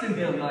trust in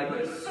Him. Like,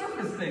 there's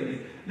surface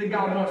things that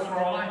God wants for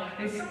our life.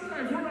 And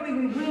sometimes we're not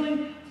even willing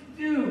to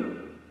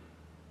do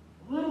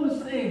the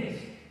littlest things.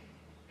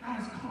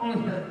 God is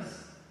calling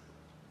us.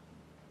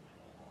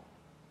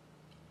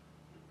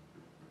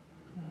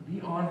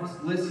 Be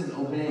honest, listen,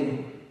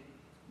 obey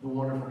the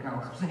wonderful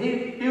counselor. So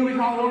he will be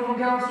called the wonderful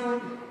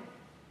counselor.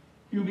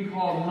 He will be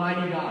called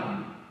Mighty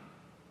God.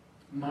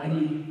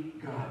 Mighty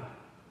God.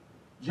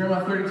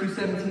 Jeremiah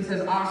 32:17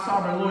 says, Ah,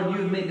 sovereign Lord,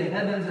 you have made the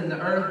heavens and the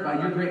earth by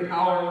your great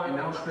power and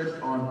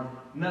outstretched arm.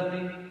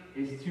 Nothing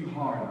is too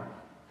hard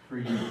for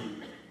you.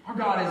 Our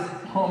God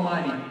is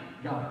Almighty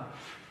God.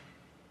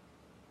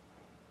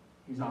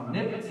 He's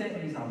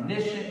omnipotent, He's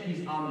omniscient,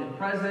 He's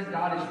omnipresent.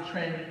 God is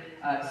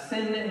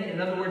transcendent.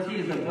 In other words, He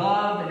is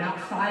above and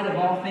outside of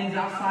all things,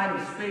 outside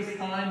of space,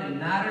 time, and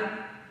matter.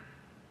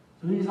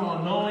 So He's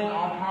all-knowing,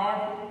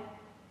 all-powerful,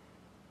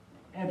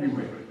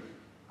 everywhere.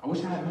 I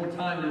wish I had more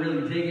time to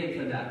really dig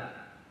into that.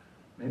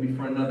 Maybe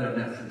for another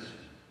message.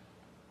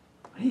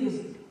 But He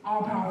is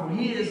all-powerful.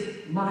 He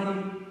is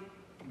mighty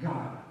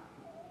God.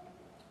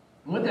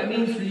 And what that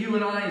means for you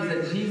and I is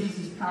that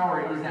Jesus'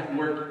 power is at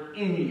work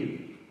in you.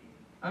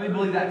 Let me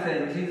believe that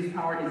today. Jesus'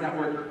 power is at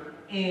work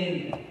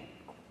in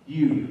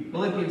you.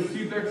 Philippians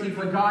 2:13,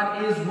 for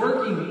God is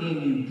working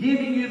in you,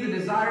 giving you the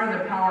desire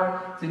and the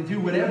power to do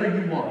whatever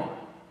you want.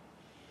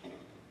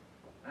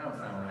 That don't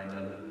sound right,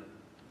 does it?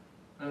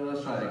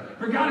 Let's try that.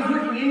 For God is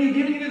working in you,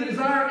 giving you the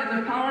desire and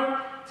the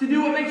power to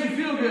do what makes you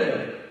feel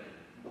good.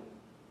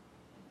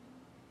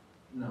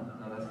 No,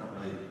 that's not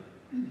right.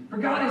 For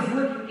God is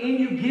working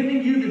in you,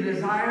 giving you the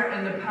desire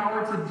and the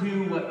power to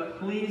do what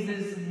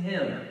pleases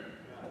Him.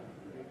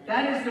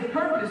 That is the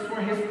purpose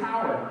for His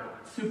power,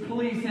 to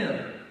please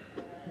Him.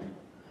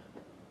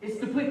 It's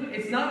to please.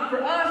 It's not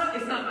for us.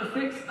 It's not to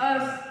fix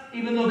us,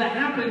 even though that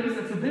happens.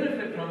 That's a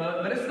benefit from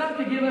it. But it's not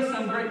to give us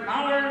some great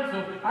power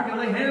so I can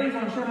lay hands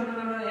on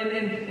someone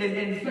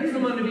and expect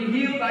someone to be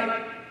healed.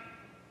 Like,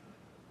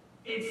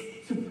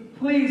 it's to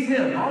please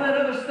Him. All that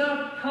other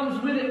stuff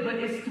comes with it, but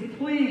it's to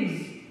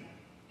please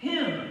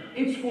Him.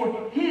 It's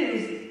for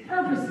His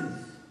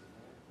purposes,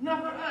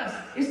 not for us.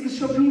 It's to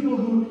show people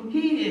who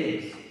He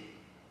is.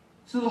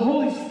 So the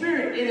Holy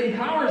Spirit, it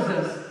empowers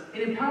us.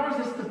 It empowers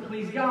us to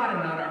please God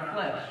and not our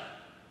flesh.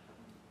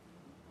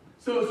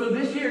 So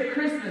this year at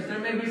Christmas, there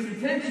may be some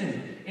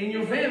tension in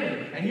your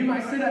family, and you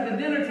might sit at the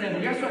dinner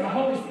table. Guess what? The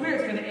Holy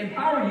Spirit's going to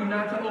empower you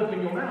not to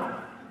open your mouth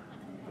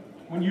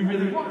when you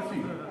really want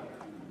to.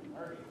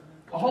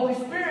 The Holy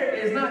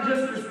Spirit is not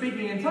just for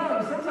speaking in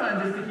tongues.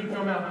 Sometimes it's to keep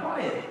your mouth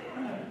quiet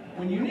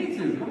when you need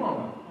to. Come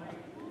on.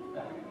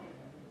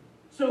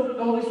 So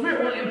the Holy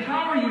Spirit will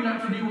empower you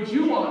not to do what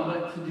you want,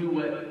 but to do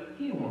what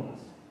He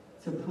wants,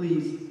 to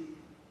please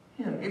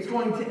Him. It's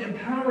going to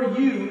empower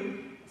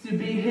you to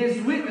be His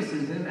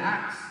witnesses. In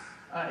Acts,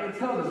 it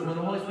tells us when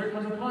the Holy Spirit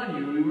comes upon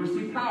you, we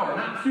receive power.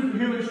 Not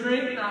superhuman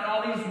strength, not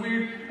all these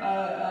weird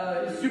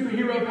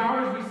superhero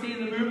powers we see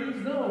in the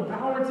movies. No,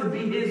 power to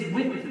be His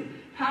witnesses.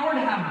 Power to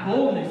have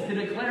boldness, to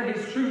declare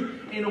His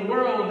truth in a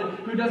world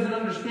who doesn't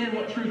understand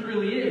what truth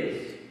really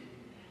is.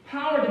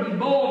 Power to be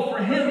bold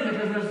for Him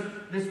because there's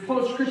this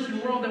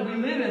post-Christian world that we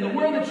live in. The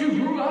world that you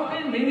grew up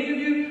in, many of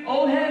you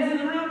old heads in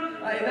the room,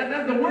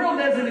 the world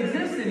doesn't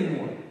exist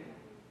anymore.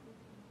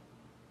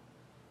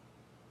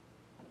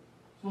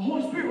 So the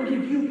Holy Spirit will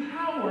give you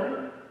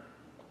power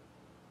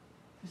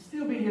to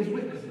still be His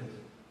witnesses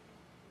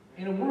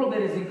in a world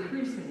that is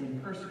increasingly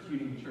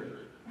persecuting the church.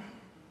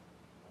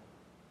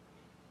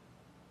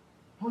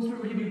 The Holy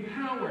Spirit will give you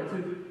power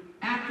to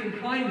act in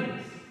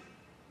kindness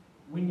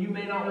when you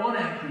may not want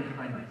to act in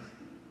kindness,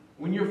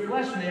 when your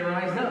flesh may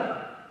rise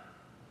up,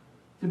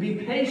 to be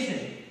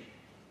patient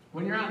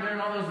when you're out there in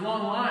all those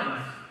long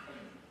lines.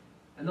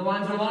 And the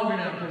lines are longer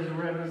now because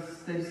we're having to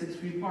stay 6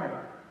 feet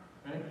apart.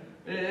 Right?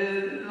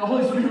 The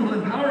Holy Spirit will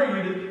empower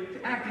you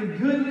to act in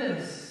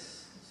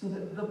goodness so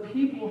that the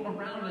people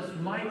around us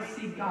might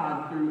see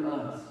God through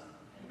us.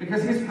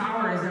 Because His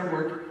power is at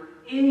work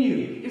in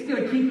you. It's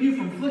going to keep you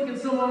from flicking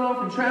someone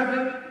off in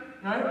traffic.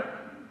 Right?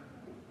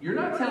 You're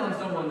not telling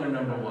someone they're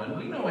number one.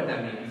 We know what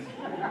that means.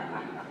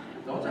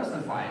 Don't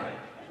justify it.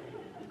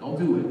 Don't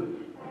do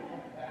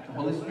it. The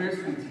Holy Spirit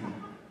speaks to you.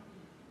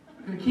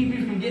 It's going to keep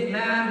you from getting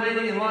mad,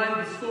 waiting in line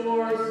at the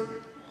stores.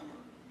 The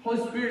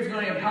Holy Spirit is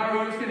going to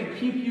empower you. It's going to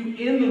keep you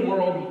in the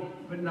world,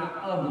 but not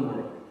of the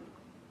world.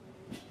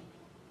 It's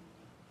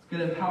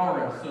going to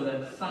empower us so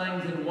that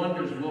signs and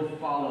wonders will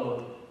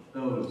follow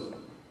those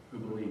who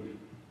believe.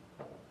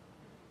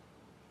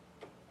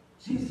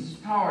 Jesus'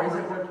 power is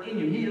at work in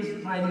you. He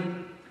is mighty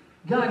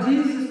God.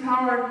 Jesus'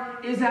 power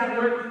is at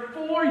work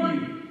for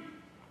you.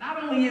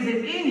 Not only is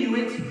it in you,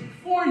 it's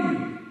for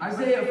you.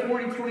 Isaiah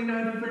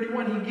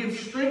 40:29-31, He gives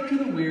strength to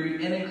the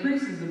weary and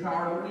increases the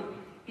power of the weak.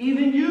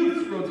 Even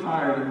youths grow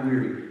tired and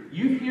weary.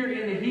 Youth here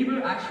in the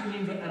Hebrew actually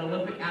means an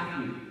Olympic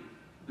athlete.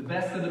 The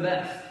best of the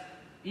best.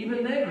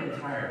 Even they grow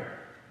tired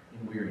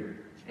and weary.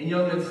 And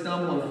young men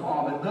stumble and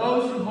fall. But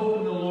those who hope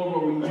in the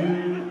Lord will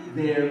renew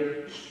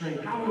their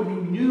strength. How will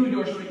renew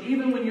your strength?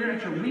 Even when you're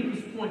at your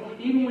weakest point,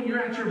 even when you're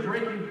at your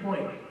breaking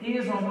point, He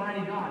is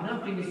Almighty God.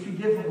 Nothing is too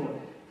difficult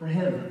for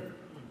Him.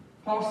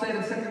 Paul said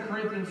in 2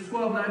 Corinthians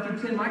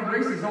 12:9-10, my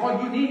grace is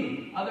all you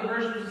need. Other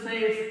versions will say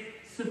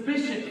it's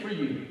sufficient for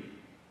you.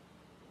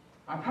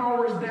 My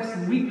power is best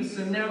in weakness,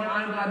 and now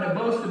I'm glad to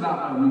boast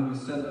about my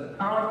weakness so that the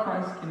power of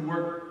Christ can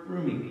work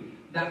through me.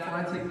 That's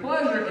why I take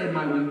pleasure in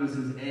my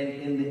weaknesses and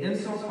in the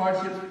insults,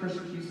 hardships,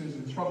 persecutions,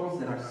 and troubles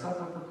that I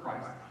suffer for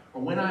Christ.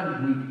 For when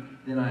I'm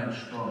weak, then I am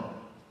strong.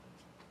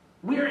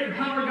 We are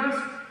empowered.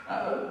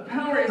 God's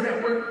power is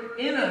at work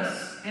in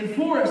us and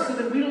for us so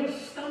that we don't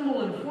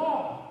stumble and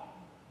fall.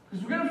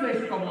 Because we're going to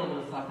face trouble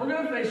in this life. We're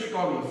going to face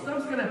struggles.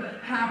 Stuff's going to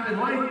happen.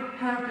 Life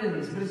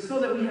happens. But it's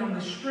so that we have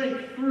the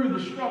strength through the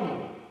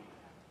struggle.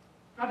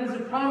 God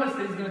doesn't promise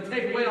that He's going to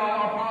take away all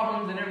our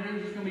problems and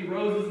everything's just going to be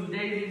roses and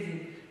daisies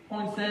and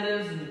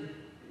poinsettias and,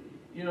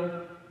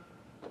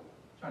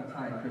 trying to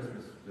tie in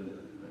Christmas with it.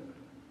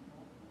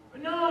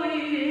 But no,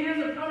 He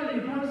doesn't promise that.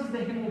 He promises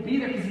that He will be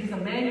there because He's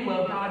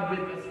Emmanuel, God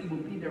with us. He will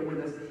be there with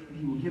us and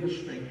He will give us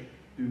strength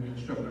through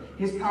the struggle.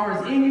 His power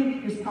is in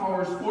you. His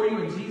power is for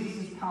you. And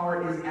Jesus'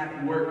 power is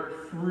at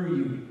work through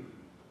you.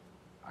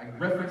 I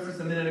referenced this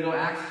a minute ago,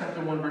 Acts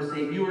chapter 1, verse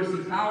 8. You will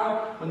receive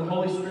power when the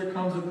Holy Spirit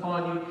comes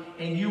upon you,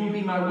 and you will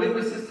be my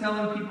witnesses,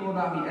 telling people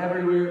about me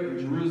everywhere in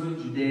Jerusalem,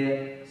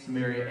 Judea,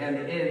 Samaria, and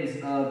the ends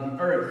of the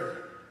earth.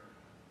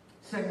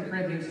 2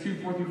 Corinthians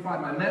 2:4-5.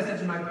 My message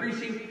and my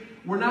preaching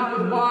were not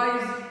with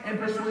wise and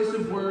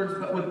persuasive words,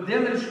 but with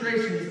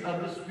demonstrations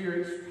of the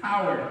Spirit's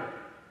power,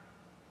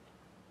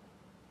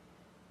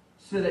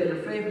 so that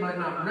your faith might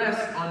not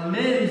rest on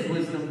men's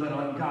wisdom, but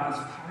on God's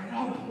power. It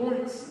all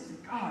points to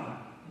God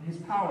and His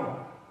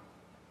power.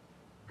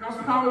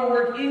 God's power will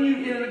work in you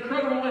in an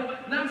incredible way,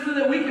 not so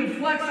that we can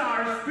flex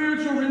our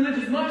spiritual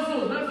religious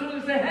muscles, not so we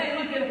can say,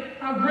 hey, look at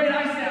how great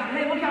I sound.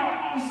 Hey, look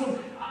how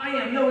awesome I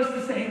am. No, it's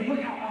to say, hey,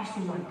 look how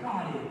awesome my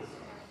God is.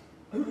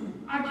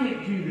 I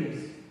can't do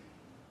this.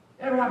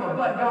 Ever have a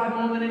but God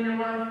moment in your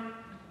life?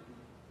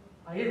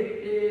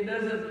 It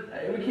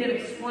doesn't, we can't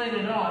explain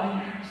it all. It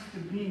has to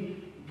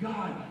be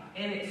God.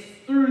 And it's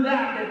through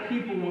that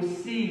people will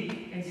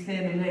see and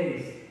stand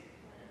amazed.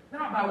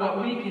 Not by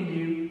what we can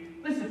do.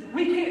 Listen,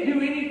 we can't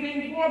do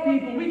anything for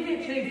people. We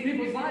can't change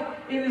people's lives.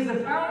 It is the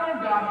power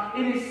of God.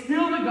 It is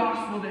still the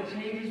gospel that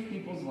changes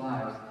people's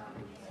lives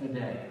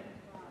today.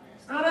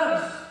 It's not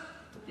us.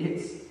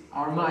 It's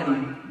our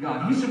mighty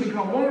God. He shall be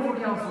called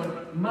Wonderful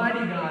Counselor,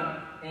 Mighty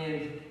God,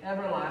 and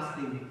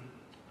Everlasting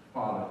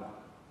Father.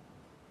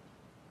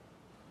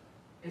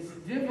 It's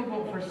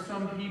difficult for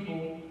some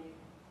people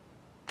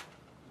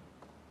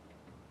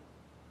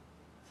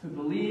to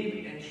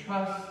believe and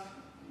trust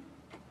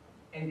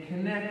and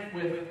connect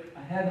with a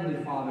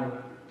heavenly Father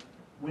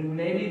when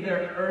maybe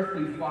their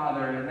earthly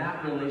father and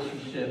that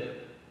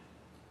relationship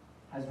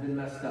has been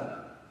messed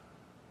up.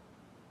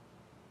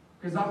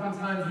 Because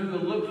oftentimes we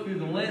will look through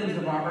the lens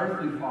of our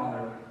earthly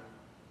father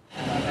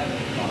and our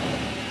heavenly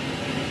Father.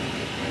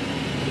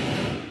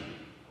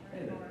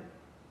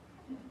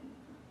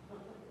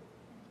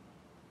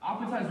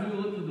 Oftentimes we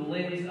will look through the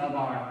lens of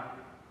our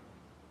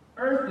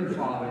earthly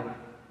father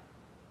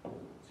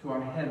to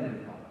our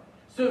heavenly Father.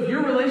 So if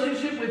your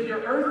relationship with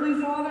your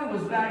earthly father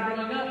was bad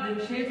growing up,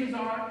 then chances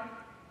are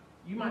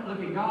you might look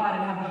at God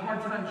and have a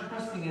hard time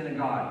trusting in a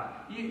God.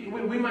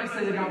 We might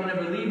say that God will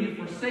never leave you,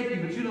 forsake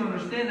you, but you don't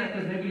understand that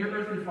because maybe your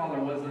earthly father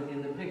wasn't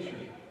in the picture.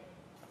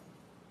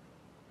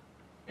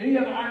 And you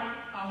have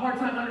a hard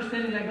time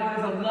understanding that God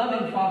is a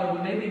loving Father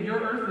when maybe your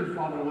earthly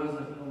father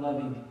wasn't a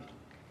loving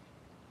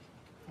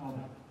Father.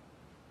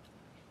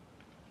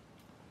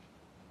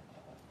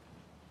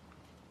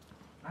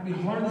 It'd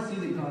be hard to see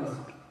that God's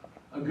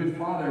a good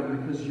father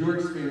because your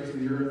experience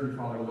with your earthly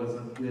father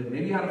wasn't good.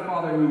 Maybe you had a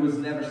father who was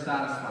never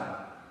satisfied.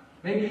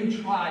 Maybe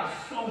you tried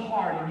so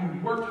hard and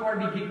you worked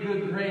hard to get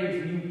good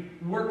grades and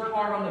you worked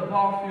hard on the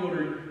ball field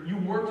or you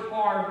worked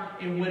hard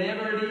in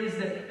whatever it is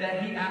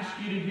that he asked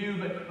you to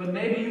do, but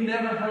maybe you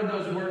never heard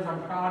those words,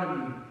 I'm proud of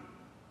you.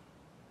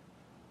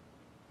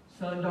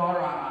 Son,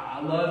 daughter,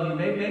 I love you.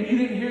 Maybe you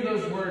didn't hear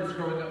those words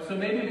growing up. So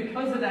maybe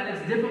because of that,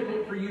 it's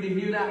difficult for you to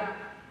hear that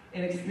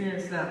and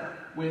experience that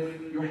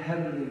with your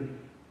heavenly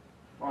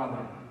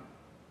Father.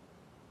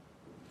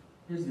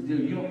 Here's the deal.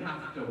 You don't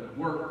have to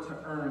work to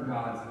earn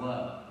God's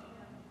love.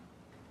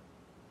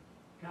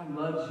 God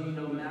loves you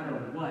no matter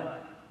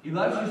what. He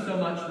loves you so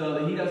much, though,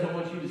 that he doesn't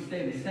want you to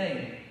stay the same.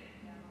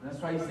 And that's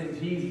why he sent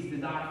Jesus to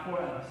die for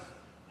us.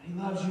 He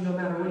loves you no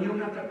matter what. You don't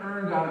have to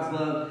earn God's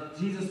love.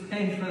 Jesus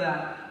paid for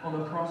that on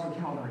the cross of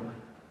Calvary.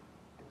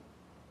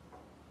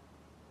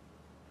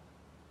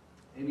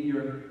 Maybe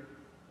your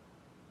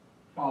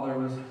father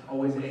was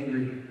always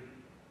angry.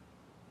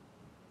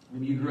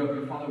 Maybe you grew up,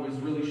 your father was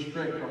really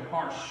strict or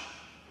harsh.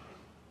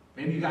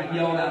 Maybe you got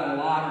yelled at a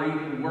lot, or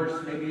even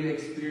worse, maybe you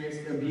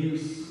experienced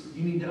abuse.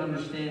 You need to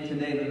understand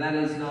today that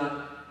is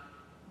not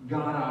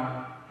God,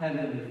 our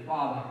heavenly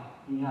Father.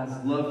 He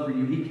has love for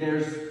you. He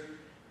cares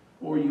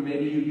for you.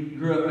 Maybe you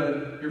grew up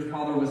and your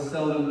father was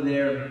seldom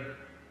there.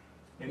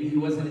 Maybe he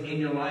wasn't in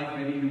your life.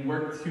 Maybe you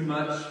worked too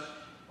much.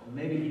 Or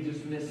maybe he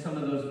just missed some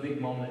of those big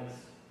moments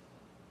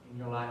in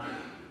your life.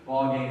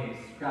 Ball games,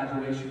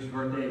 graduations,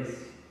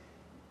 birthdays.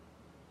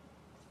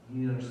 You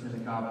need to understand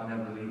that God will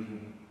never leave you.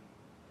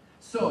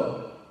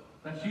 So,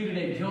 that's you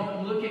today.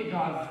 Don't look at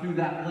God through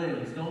that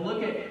lens. Don't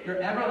look at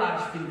your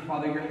everlasting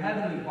Father, your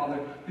heavenly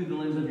Father, through the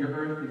lens of your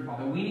earthly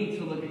Father. We need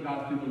to look at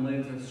God through the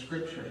lens of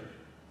Scripture.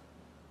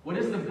 What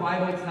does the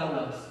Bible tell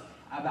us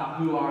about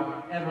who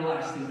our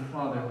everlasting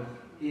Father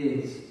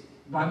is?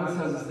 The Bible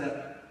tells us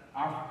that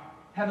our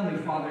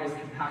heavenly Father is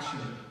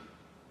compassionate.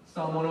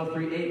 Psalm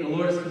 103:8, the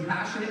Lord is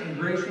compassionate and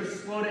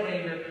gracious, slow to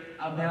anger,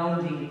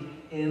 abounding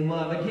in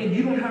love. Again,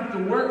 you don't have to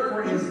work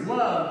for his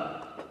love.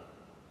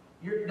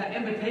 The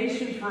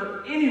invitation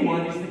for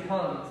anyone is to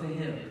come to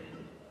him.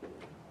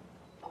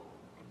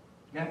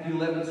 Matthew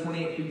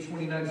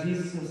 11:28-29,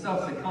 Jesus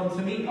himself said, "Come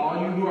to me,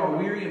 all you who are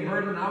weary and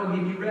burdened, I will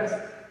give you rest.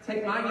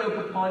 Take my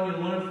yoke upon you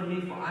and learn from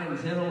me, for I am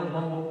gentle and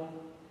humble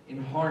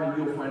in heart, and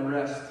you'll find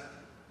rest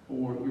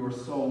for your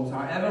souls."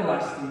 Our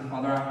everlasting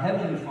Father, our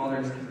heavenly Father,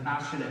 is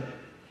compassionate.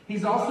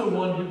 He's also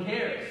one who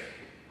cares.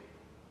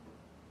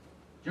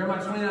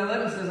 Jeremiah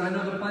 29:11 says, "I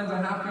know the plans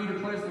I have for you,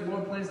 declares the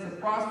Lord, plans to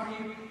prosper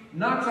you,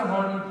 not to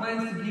harm you,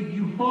 plans to give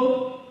you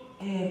hope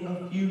and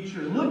a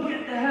future." Look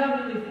at the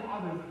heavenly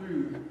Father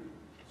through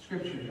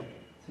Scripture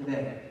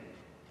today.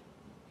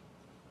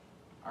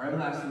 Our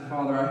everlasting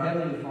Father, our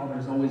heavenly Father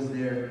is always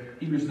there.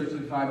 Hebrews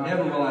 13:5,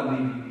 "Never will I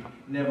leave you,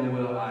 never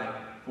will I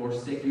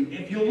forsake you."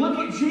 If you look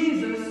at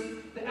Jesus,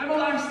 the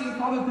everlasting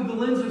Father, through the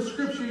lens of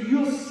Scripture,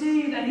 you'll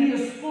see that he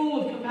is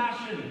full of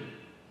compassion.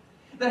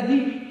 That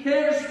he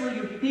cares for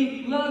you.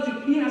 He loves you.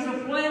 He has a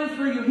plan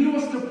for you. He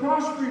wants to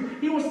prosper you.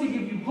 He wants to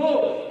give you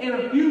hope and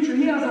a future.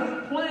 He has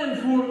a plan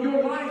for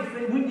your life.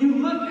 And when you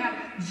look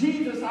at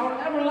Jesus, our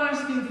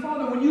everlasting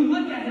Father, when you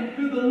look at him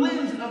through the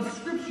lens of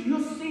Scripture,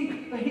 you'll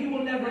see that he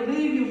will never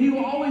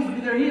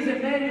Ebenezer. He is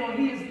Emmanuel.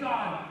 He is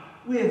God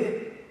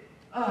with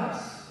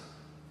us.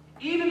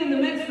 Even in the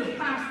midst of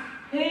past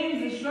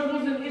pains and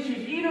struggles and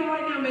issues, even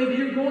right now, maybe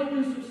you're going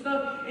through some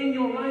stuff in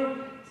your life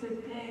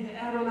today,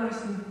 the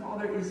everlasting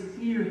Father is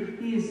here.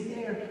 He is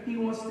there. He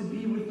wants to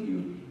be with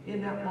you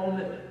in that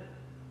moment.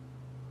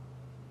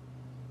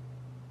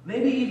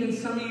 Maybe even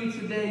some of you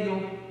today,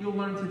 you'll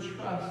learn to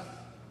trust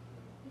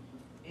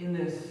in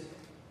this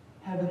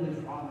Heavenly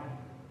Father.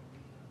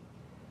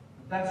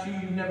 If that's you,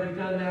 you've never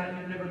done that,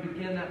 you've never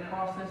begun that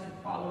process of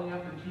following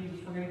after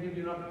Jesus, we're going to give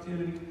you an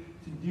opportunity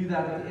to do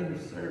that at the end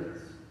of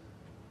service.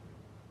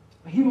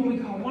 He will be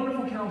called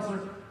Wonderful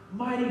Counselor,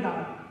 Mighty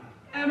God,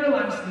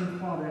 Everlasting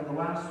Father, and the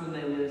last one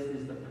they list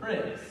is the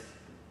Prince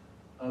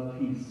of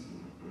Peace.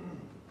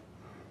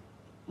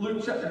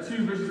 Luke chapter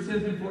 2, verses 10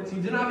 through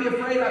 14. Do not be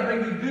afraid, I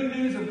bring you good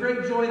news of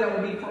great joy that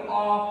will be for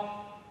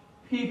all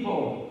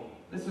people.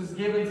 This was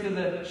given to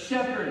the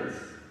shepherds.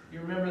 You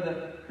remember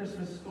the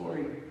Christmas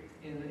story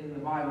in the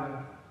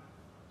Bible.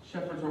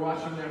 Shepherds are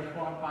watching their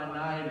flock by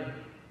night, and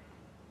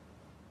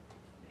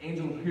the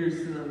angel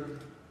appears to them,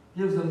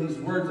 gives them these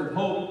words of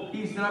hope.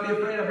 Peace, do not be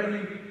afraid, I bring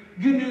you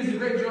good news of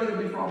great joy that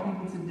will be for all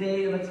people.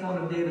 Today in the town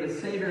of David, a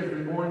Savior has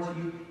been born to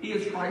you. He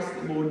is Christ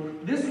the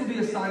Lord. This will be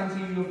a sign to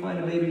you. You'll find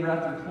a baby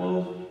wrapped in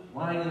clothes,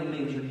 lying in a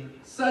manger.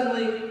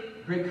 Suddenly,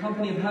 a great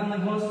company of heavenly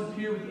hosts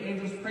appear with the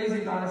angels,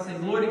 praising God and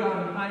saying, Glory to God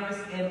in the highest,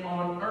 and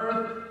on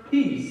earth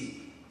peace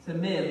to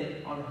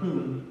men on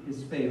whom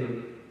his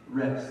favor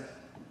rests.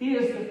 He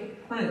is the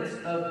Prince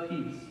of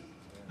Peace.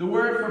 The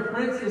word for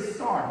prince is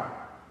Sar,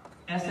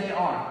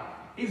 S-A-R.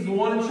 He's the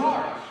one in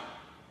charge.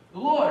 The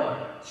Lord,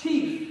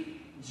 chief,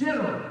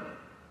 general.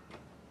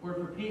 Word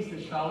for peace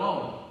is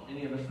shalom.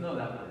 Any of us know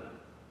that word.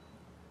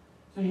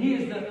 So he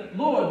is the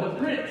Lord, the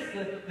Prince,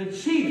 the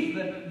chief,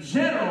 the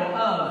general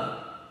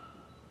of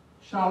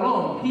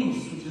shalom,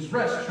 peace, which is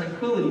rest,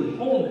 tranquility,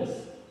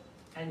 wholeness,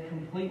 and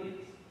completeness.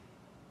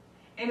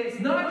 And it's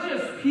not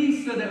just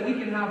peace so that we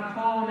can have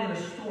calm in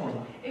a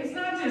storm. It's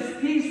not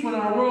just peace when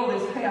our world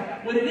is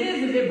chaos. What it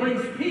is it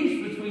brings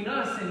peace between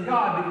us and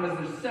God because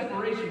there's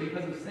separation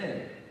because of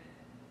sin.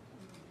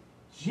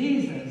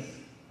 Jesus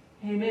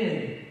came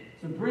in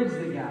to bridge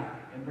the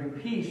gap and bring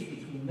peace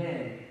between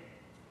man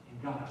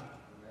and God.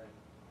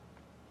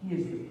 He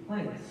is the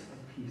Prince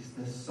of Peace,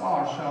 the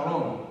Sar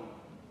Shalom.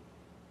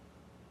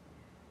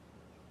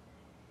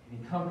 And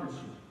he comforts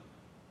you.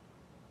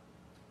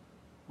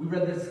 We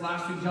read this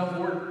last week, John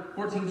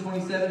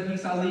 14:27,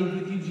 peace I leave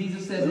with you.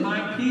 Jesus said,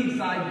 my peace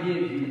I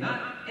give you.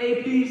 Not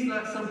a peace,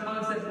 not some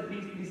concept of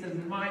peace, but he says,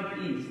 my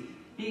peace.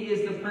 He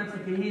is the Prince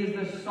of Peace. He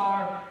is the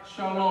Sar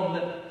Shalom,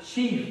 the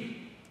chief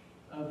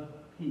of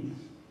peace.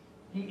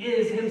 He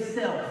is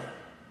himself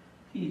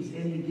peace,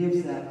 and he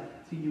gives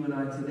that to you and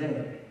I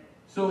today.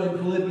 So in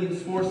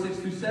Philippians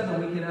 4:6-7,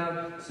 we can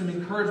have some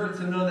encouragement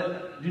to know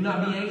that do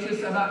not be anxious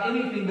about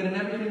anything, but in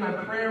everything by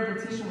prayer and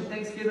petition with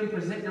thanksgiving,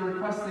 present your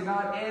requests to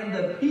God, and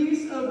the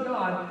peace of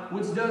God,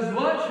 which does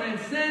what?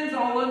 Transcends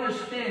all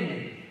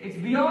understanding. It's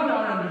beyond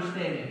our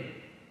understanding.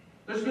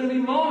 There's going to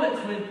be moments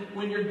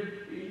when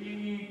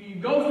you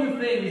go through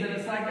things, and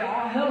it's like,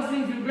 all hell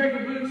seems to be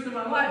breaking boots to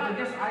my life. But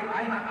guess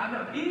I'm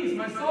at peace.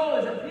 My soul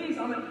is at peace.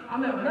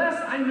 I'm at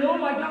rest. I know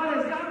my God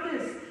has got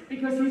this.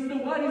 Because he's the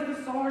what? He's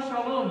the Sar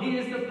Shalom. He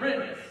is the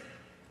Prince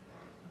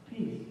of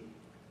Peace.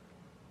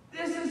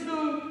 This is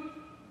who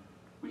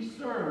we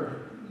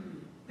serve.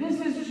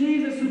 This is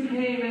Jesus who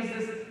came as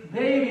this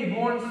baby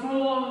born so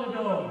long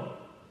ago.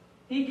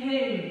 He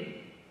came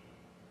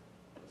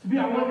to be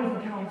our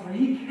wonderful counselor.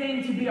 He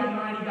came to be our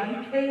mighty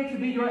God. He came to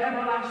be your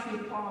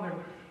everlasting Father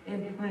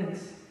and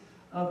Prince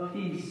of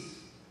Peace.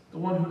 The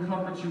one who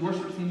comforts you.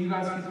 Worship team, you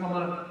guys can come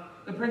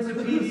up. The Prince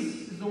of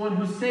Peace is the one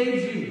who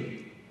saves you.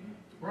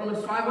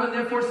 Romans 5:1,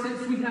 therefore,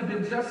 since we have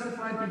been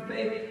justified through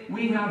faith,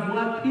 we have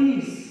what?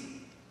 Peace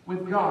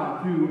with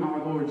God through our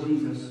Lord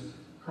Jesus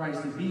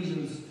Christ.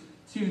 Ephesians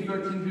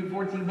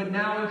 2:13-14, but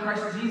now in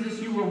Christ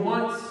Jesus you were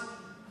once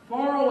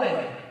far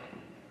away,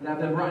 but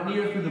have been brought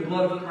near through the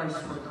blood of Christ,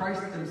 for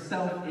Christ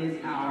himself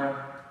is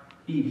our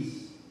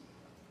peace.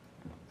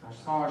 Our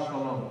Sar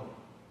Shalom.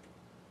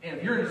 And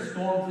if you're in a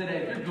storm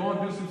today, if you're going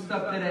through some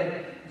stuff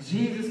today,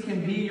 Jesus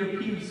can be your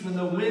peace. When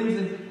the winds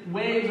and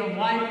waves of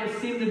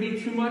life seem to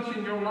be too much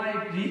in your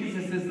life,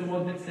 Jesus is the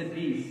one that said,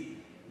 peace,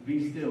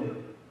 be still.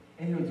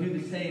 And he'll do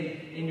the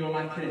same in your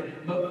life today.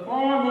 But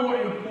far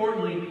more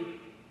importantly,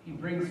 he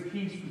brings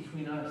peace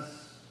between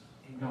us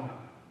and God.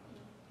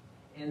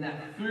 And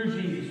that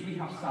through Jesus we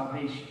have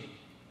salvation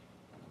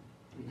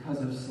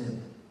because of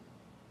sin.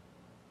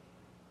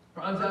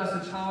 For unto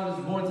us a child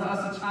is born, to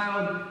us a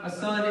child, a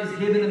son is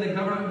given, and the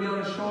government will be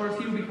on his shoulders.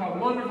 He will be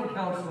called Wonderful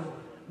Counselor,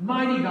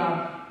 Mighty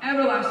God,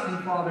 Everlasting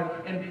Father,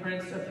 and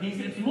Prince of Peace.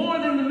 It's more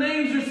than the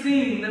manger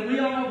scene that we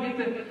all get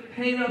to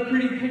paint a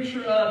pretty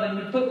picture of, and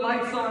we put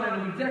lights on it,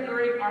 and we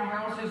decorate our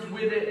houses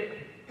with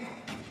it.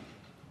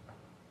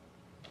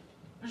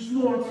 There's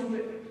more to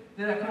it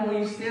than that. Come on,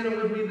 will you stand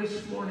up with me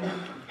this morning?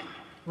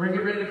 We're going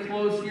to get ready to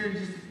close here in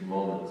just a few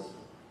moments.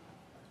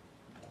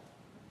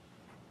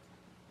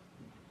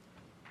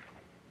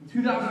 In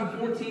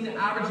 2014, the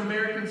average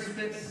American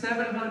spent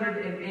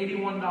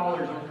 $781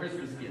 on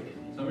Christmas gifts.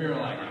 Some of you are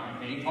like,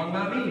 oh, ain't talking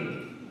about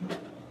me.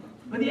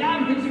 But the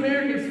average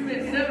American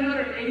spent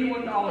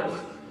 $781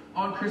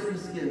 on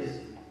Christmas gifts.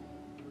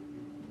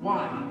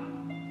 Why?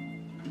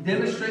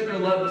 Demonstrate their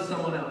love to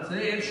someone else.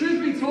 And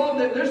truth be told,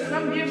 that there's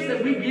some gifts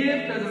that we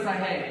give because it's like,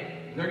 hey,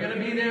 they're going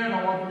to be there and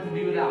I want them to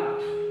be without.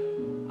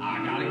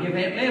 I got to give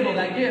Aunt Mabel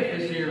that gift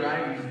this year,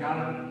 right? We just got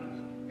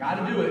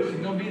to do it. She's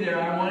going to be there.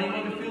 I don't want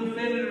anyone to feel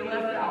offended or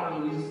left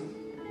out. We just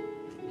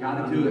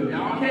got to do it.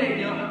 Now,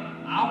 okay,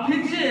 I'll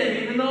pitch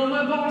in, even though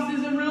my boss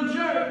is a real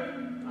jerk.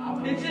 I'll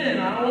pitch in.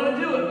 I don't want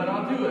to do it, but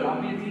I'll do it.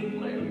 I'll be a team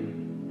player.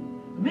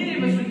 Many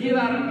of us would give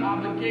out an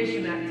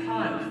obligation at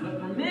times, but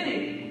for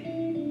many,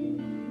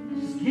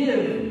 just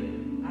give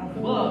out of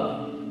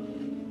love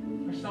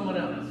for someone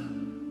else.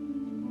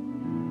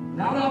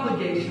 Without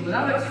obligation,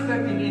 without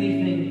expecting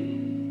anything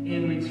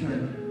in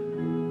return.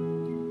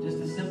 Just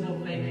a simple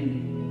thank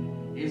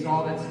you is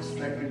all that's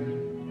expected.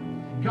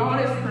 God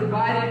has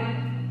provided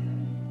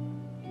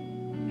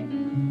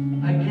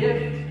a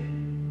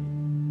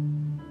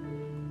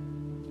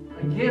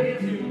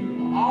gift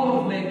to all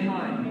of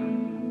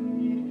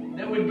mankind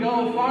that would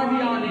go far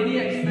beyond any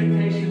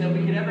expectation that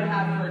we could ever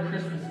have for a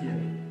Christmas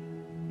gift.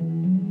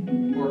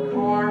 Or a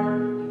car,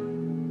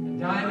 a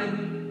diamond,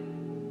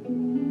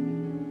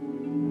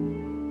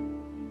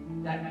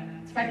 that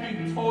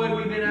techie toy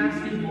we've been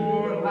asking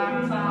for, a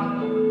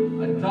laptop,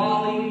 a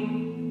dolly,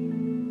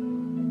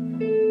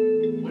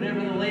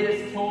 whatever the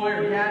latest toy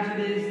or gadget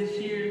is this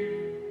year.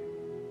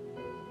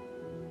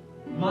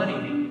 Money.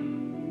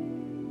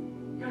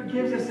 God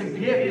gives us a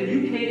gift that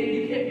you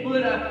can't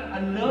put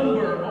a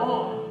number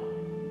on.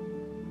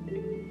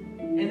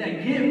 And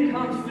that gift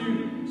comes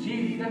through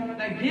Jesus.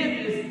 That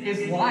gift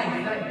is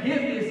life. That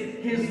gift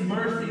is His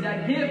mercy.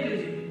 That gift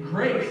is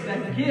grace.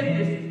 That gift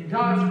is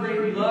God's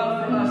great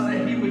love for us,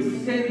 that He would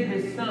send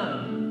His Son.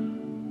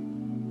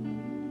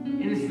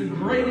 And it's the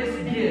greatest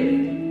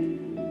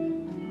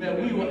gift that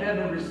we will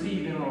ever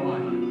receive in our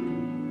life.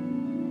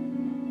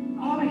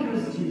 All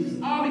because of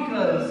Jesus. All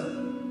because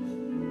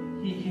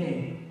He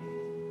came.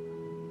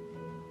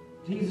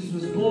 Jesus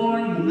was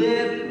born, He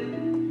lived,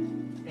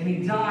 and He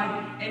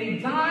died. And He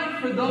died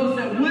for those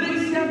that would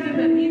accept Him,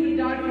 and He even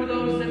died for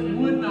those that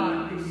would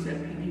not accept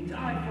Him. He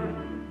died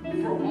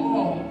for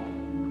all.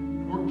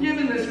 We're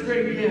given this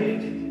great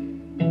gift.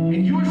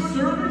 And your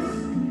service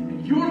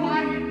and your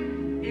life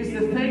is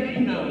the thank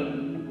you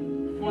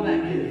note for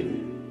that gift.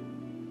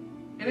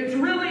 And it's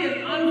really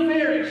an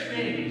unfair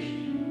exchange.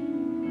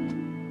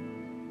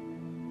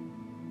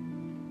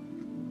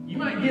 You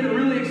might get a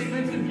really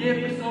expensive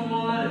gift for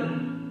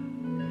someone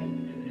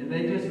and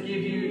they just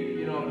give you,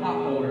 a pot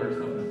holder or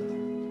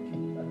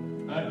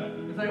something. Right?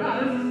 It's like, wow, I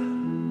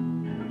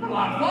put a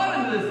lot of thought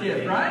into this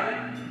gift, right?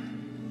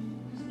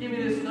 Just give me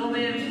this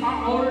snowman pot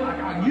holder.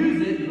 I'll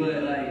use it, but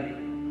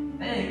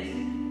thanks.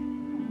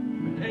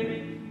 Okay?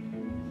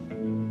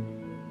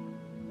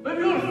 But if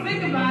you want to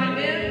think about it,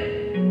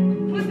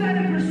 man, put that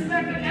in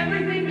perspective.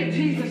 Everything that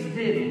Jesus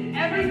did,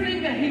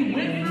 everything that He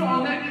went through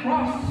on that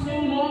cross so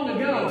long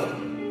ago,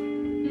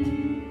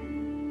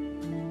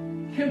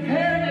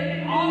 compare that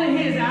all that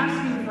He is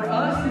asking for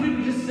us to do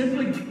to just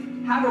simply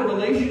have a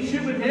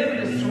relationship with Him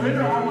and to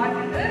surrender our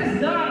life. That is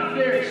not a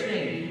fair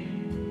exchange.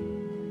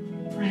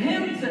 For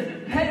Him to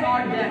pay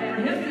our debt,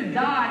 for Him to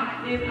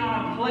die in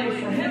our place,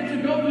 for Him to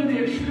go through the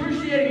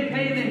excruciating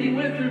pain that He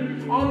went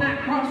through on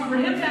that cross, for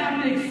Him to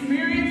have to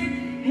experience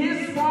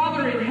His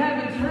Father in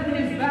heaven turn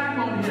His back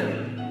on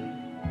Him,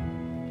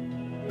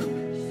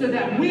 so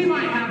that we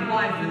might have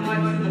life and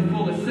life to the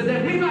fullest, so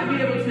that we might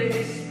be able to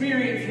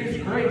experience His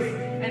grace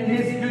and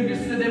His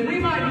goodness, so that we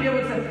might be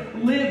able to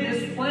live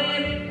this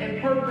plan and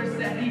purpose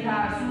that He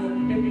has for.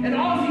 And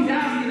all He's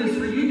asking is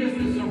for you just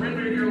to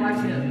surrender your life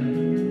to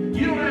Him.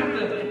 You don't have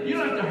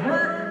to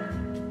hurt.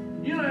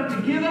 You don't have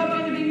to give up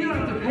anything. You don't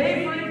have to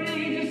pay for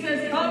anything. He just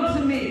says, come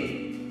to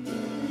me.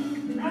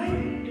 Right?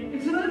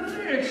 It's an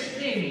unfair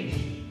exchange.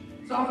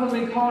 It's often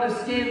been called a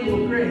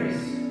scandal of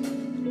grace.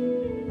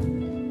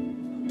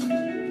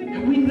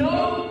 And we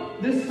know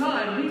this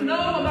time. We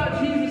know about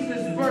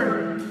Jesus'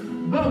 birth.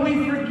 But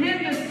we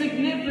forget the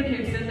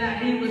significance in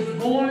that He was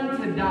born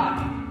to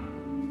die.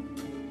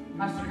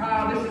 Pastor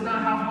Kyle, this is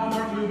not how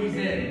Hallmark movies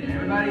end.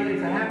 Everybody,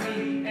 it's a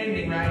happy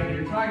ending, right?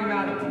 You're talking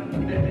about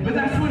it. But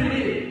that's what it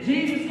is.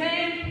 Jesus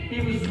came,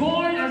 He was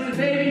born as a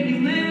baby, He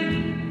lived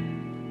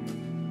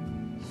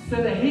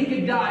so that He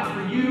could die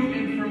for you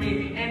and for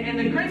me. And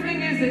the great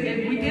thing is that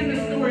if we end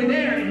the story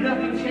there,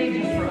 nothing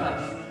changes for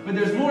us. But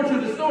there's more to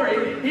the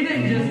story. He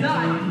didn't just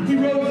die, He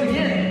rose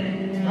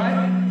again,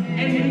 right?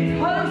 And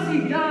because He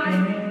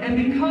died and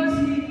because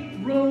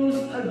He rose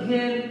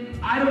again,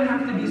 I don't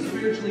have to be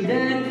spiritually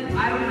dead.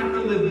 I don't have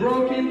to live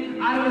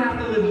broken. I don't have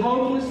to live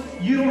hopeless.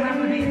 You don't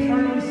have to be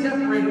eternally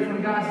separated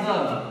from God's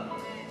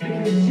love.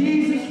 Because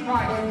Jesus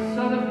Christ, the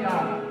Son of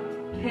God,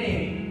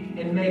 came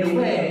and made a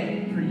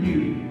way for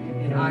you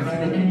and I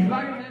today. Can you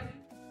bow your head?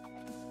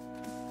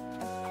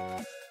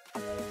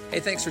 Hey,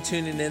 thanks for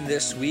tuning in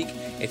this week.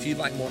 If you'd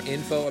like more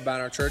info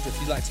about our church, if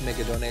you'd like to make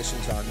a donation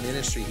to our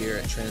ministry here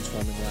at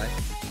Transforming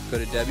Life, go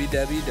to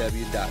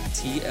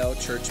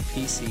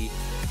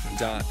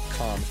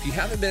www.tlchurchpc.com. If you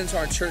haven't been to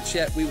our church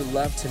yet, we would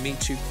love to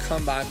meet you.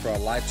 Come by for a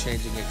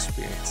life-changing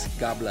experience.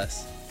 God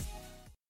bless.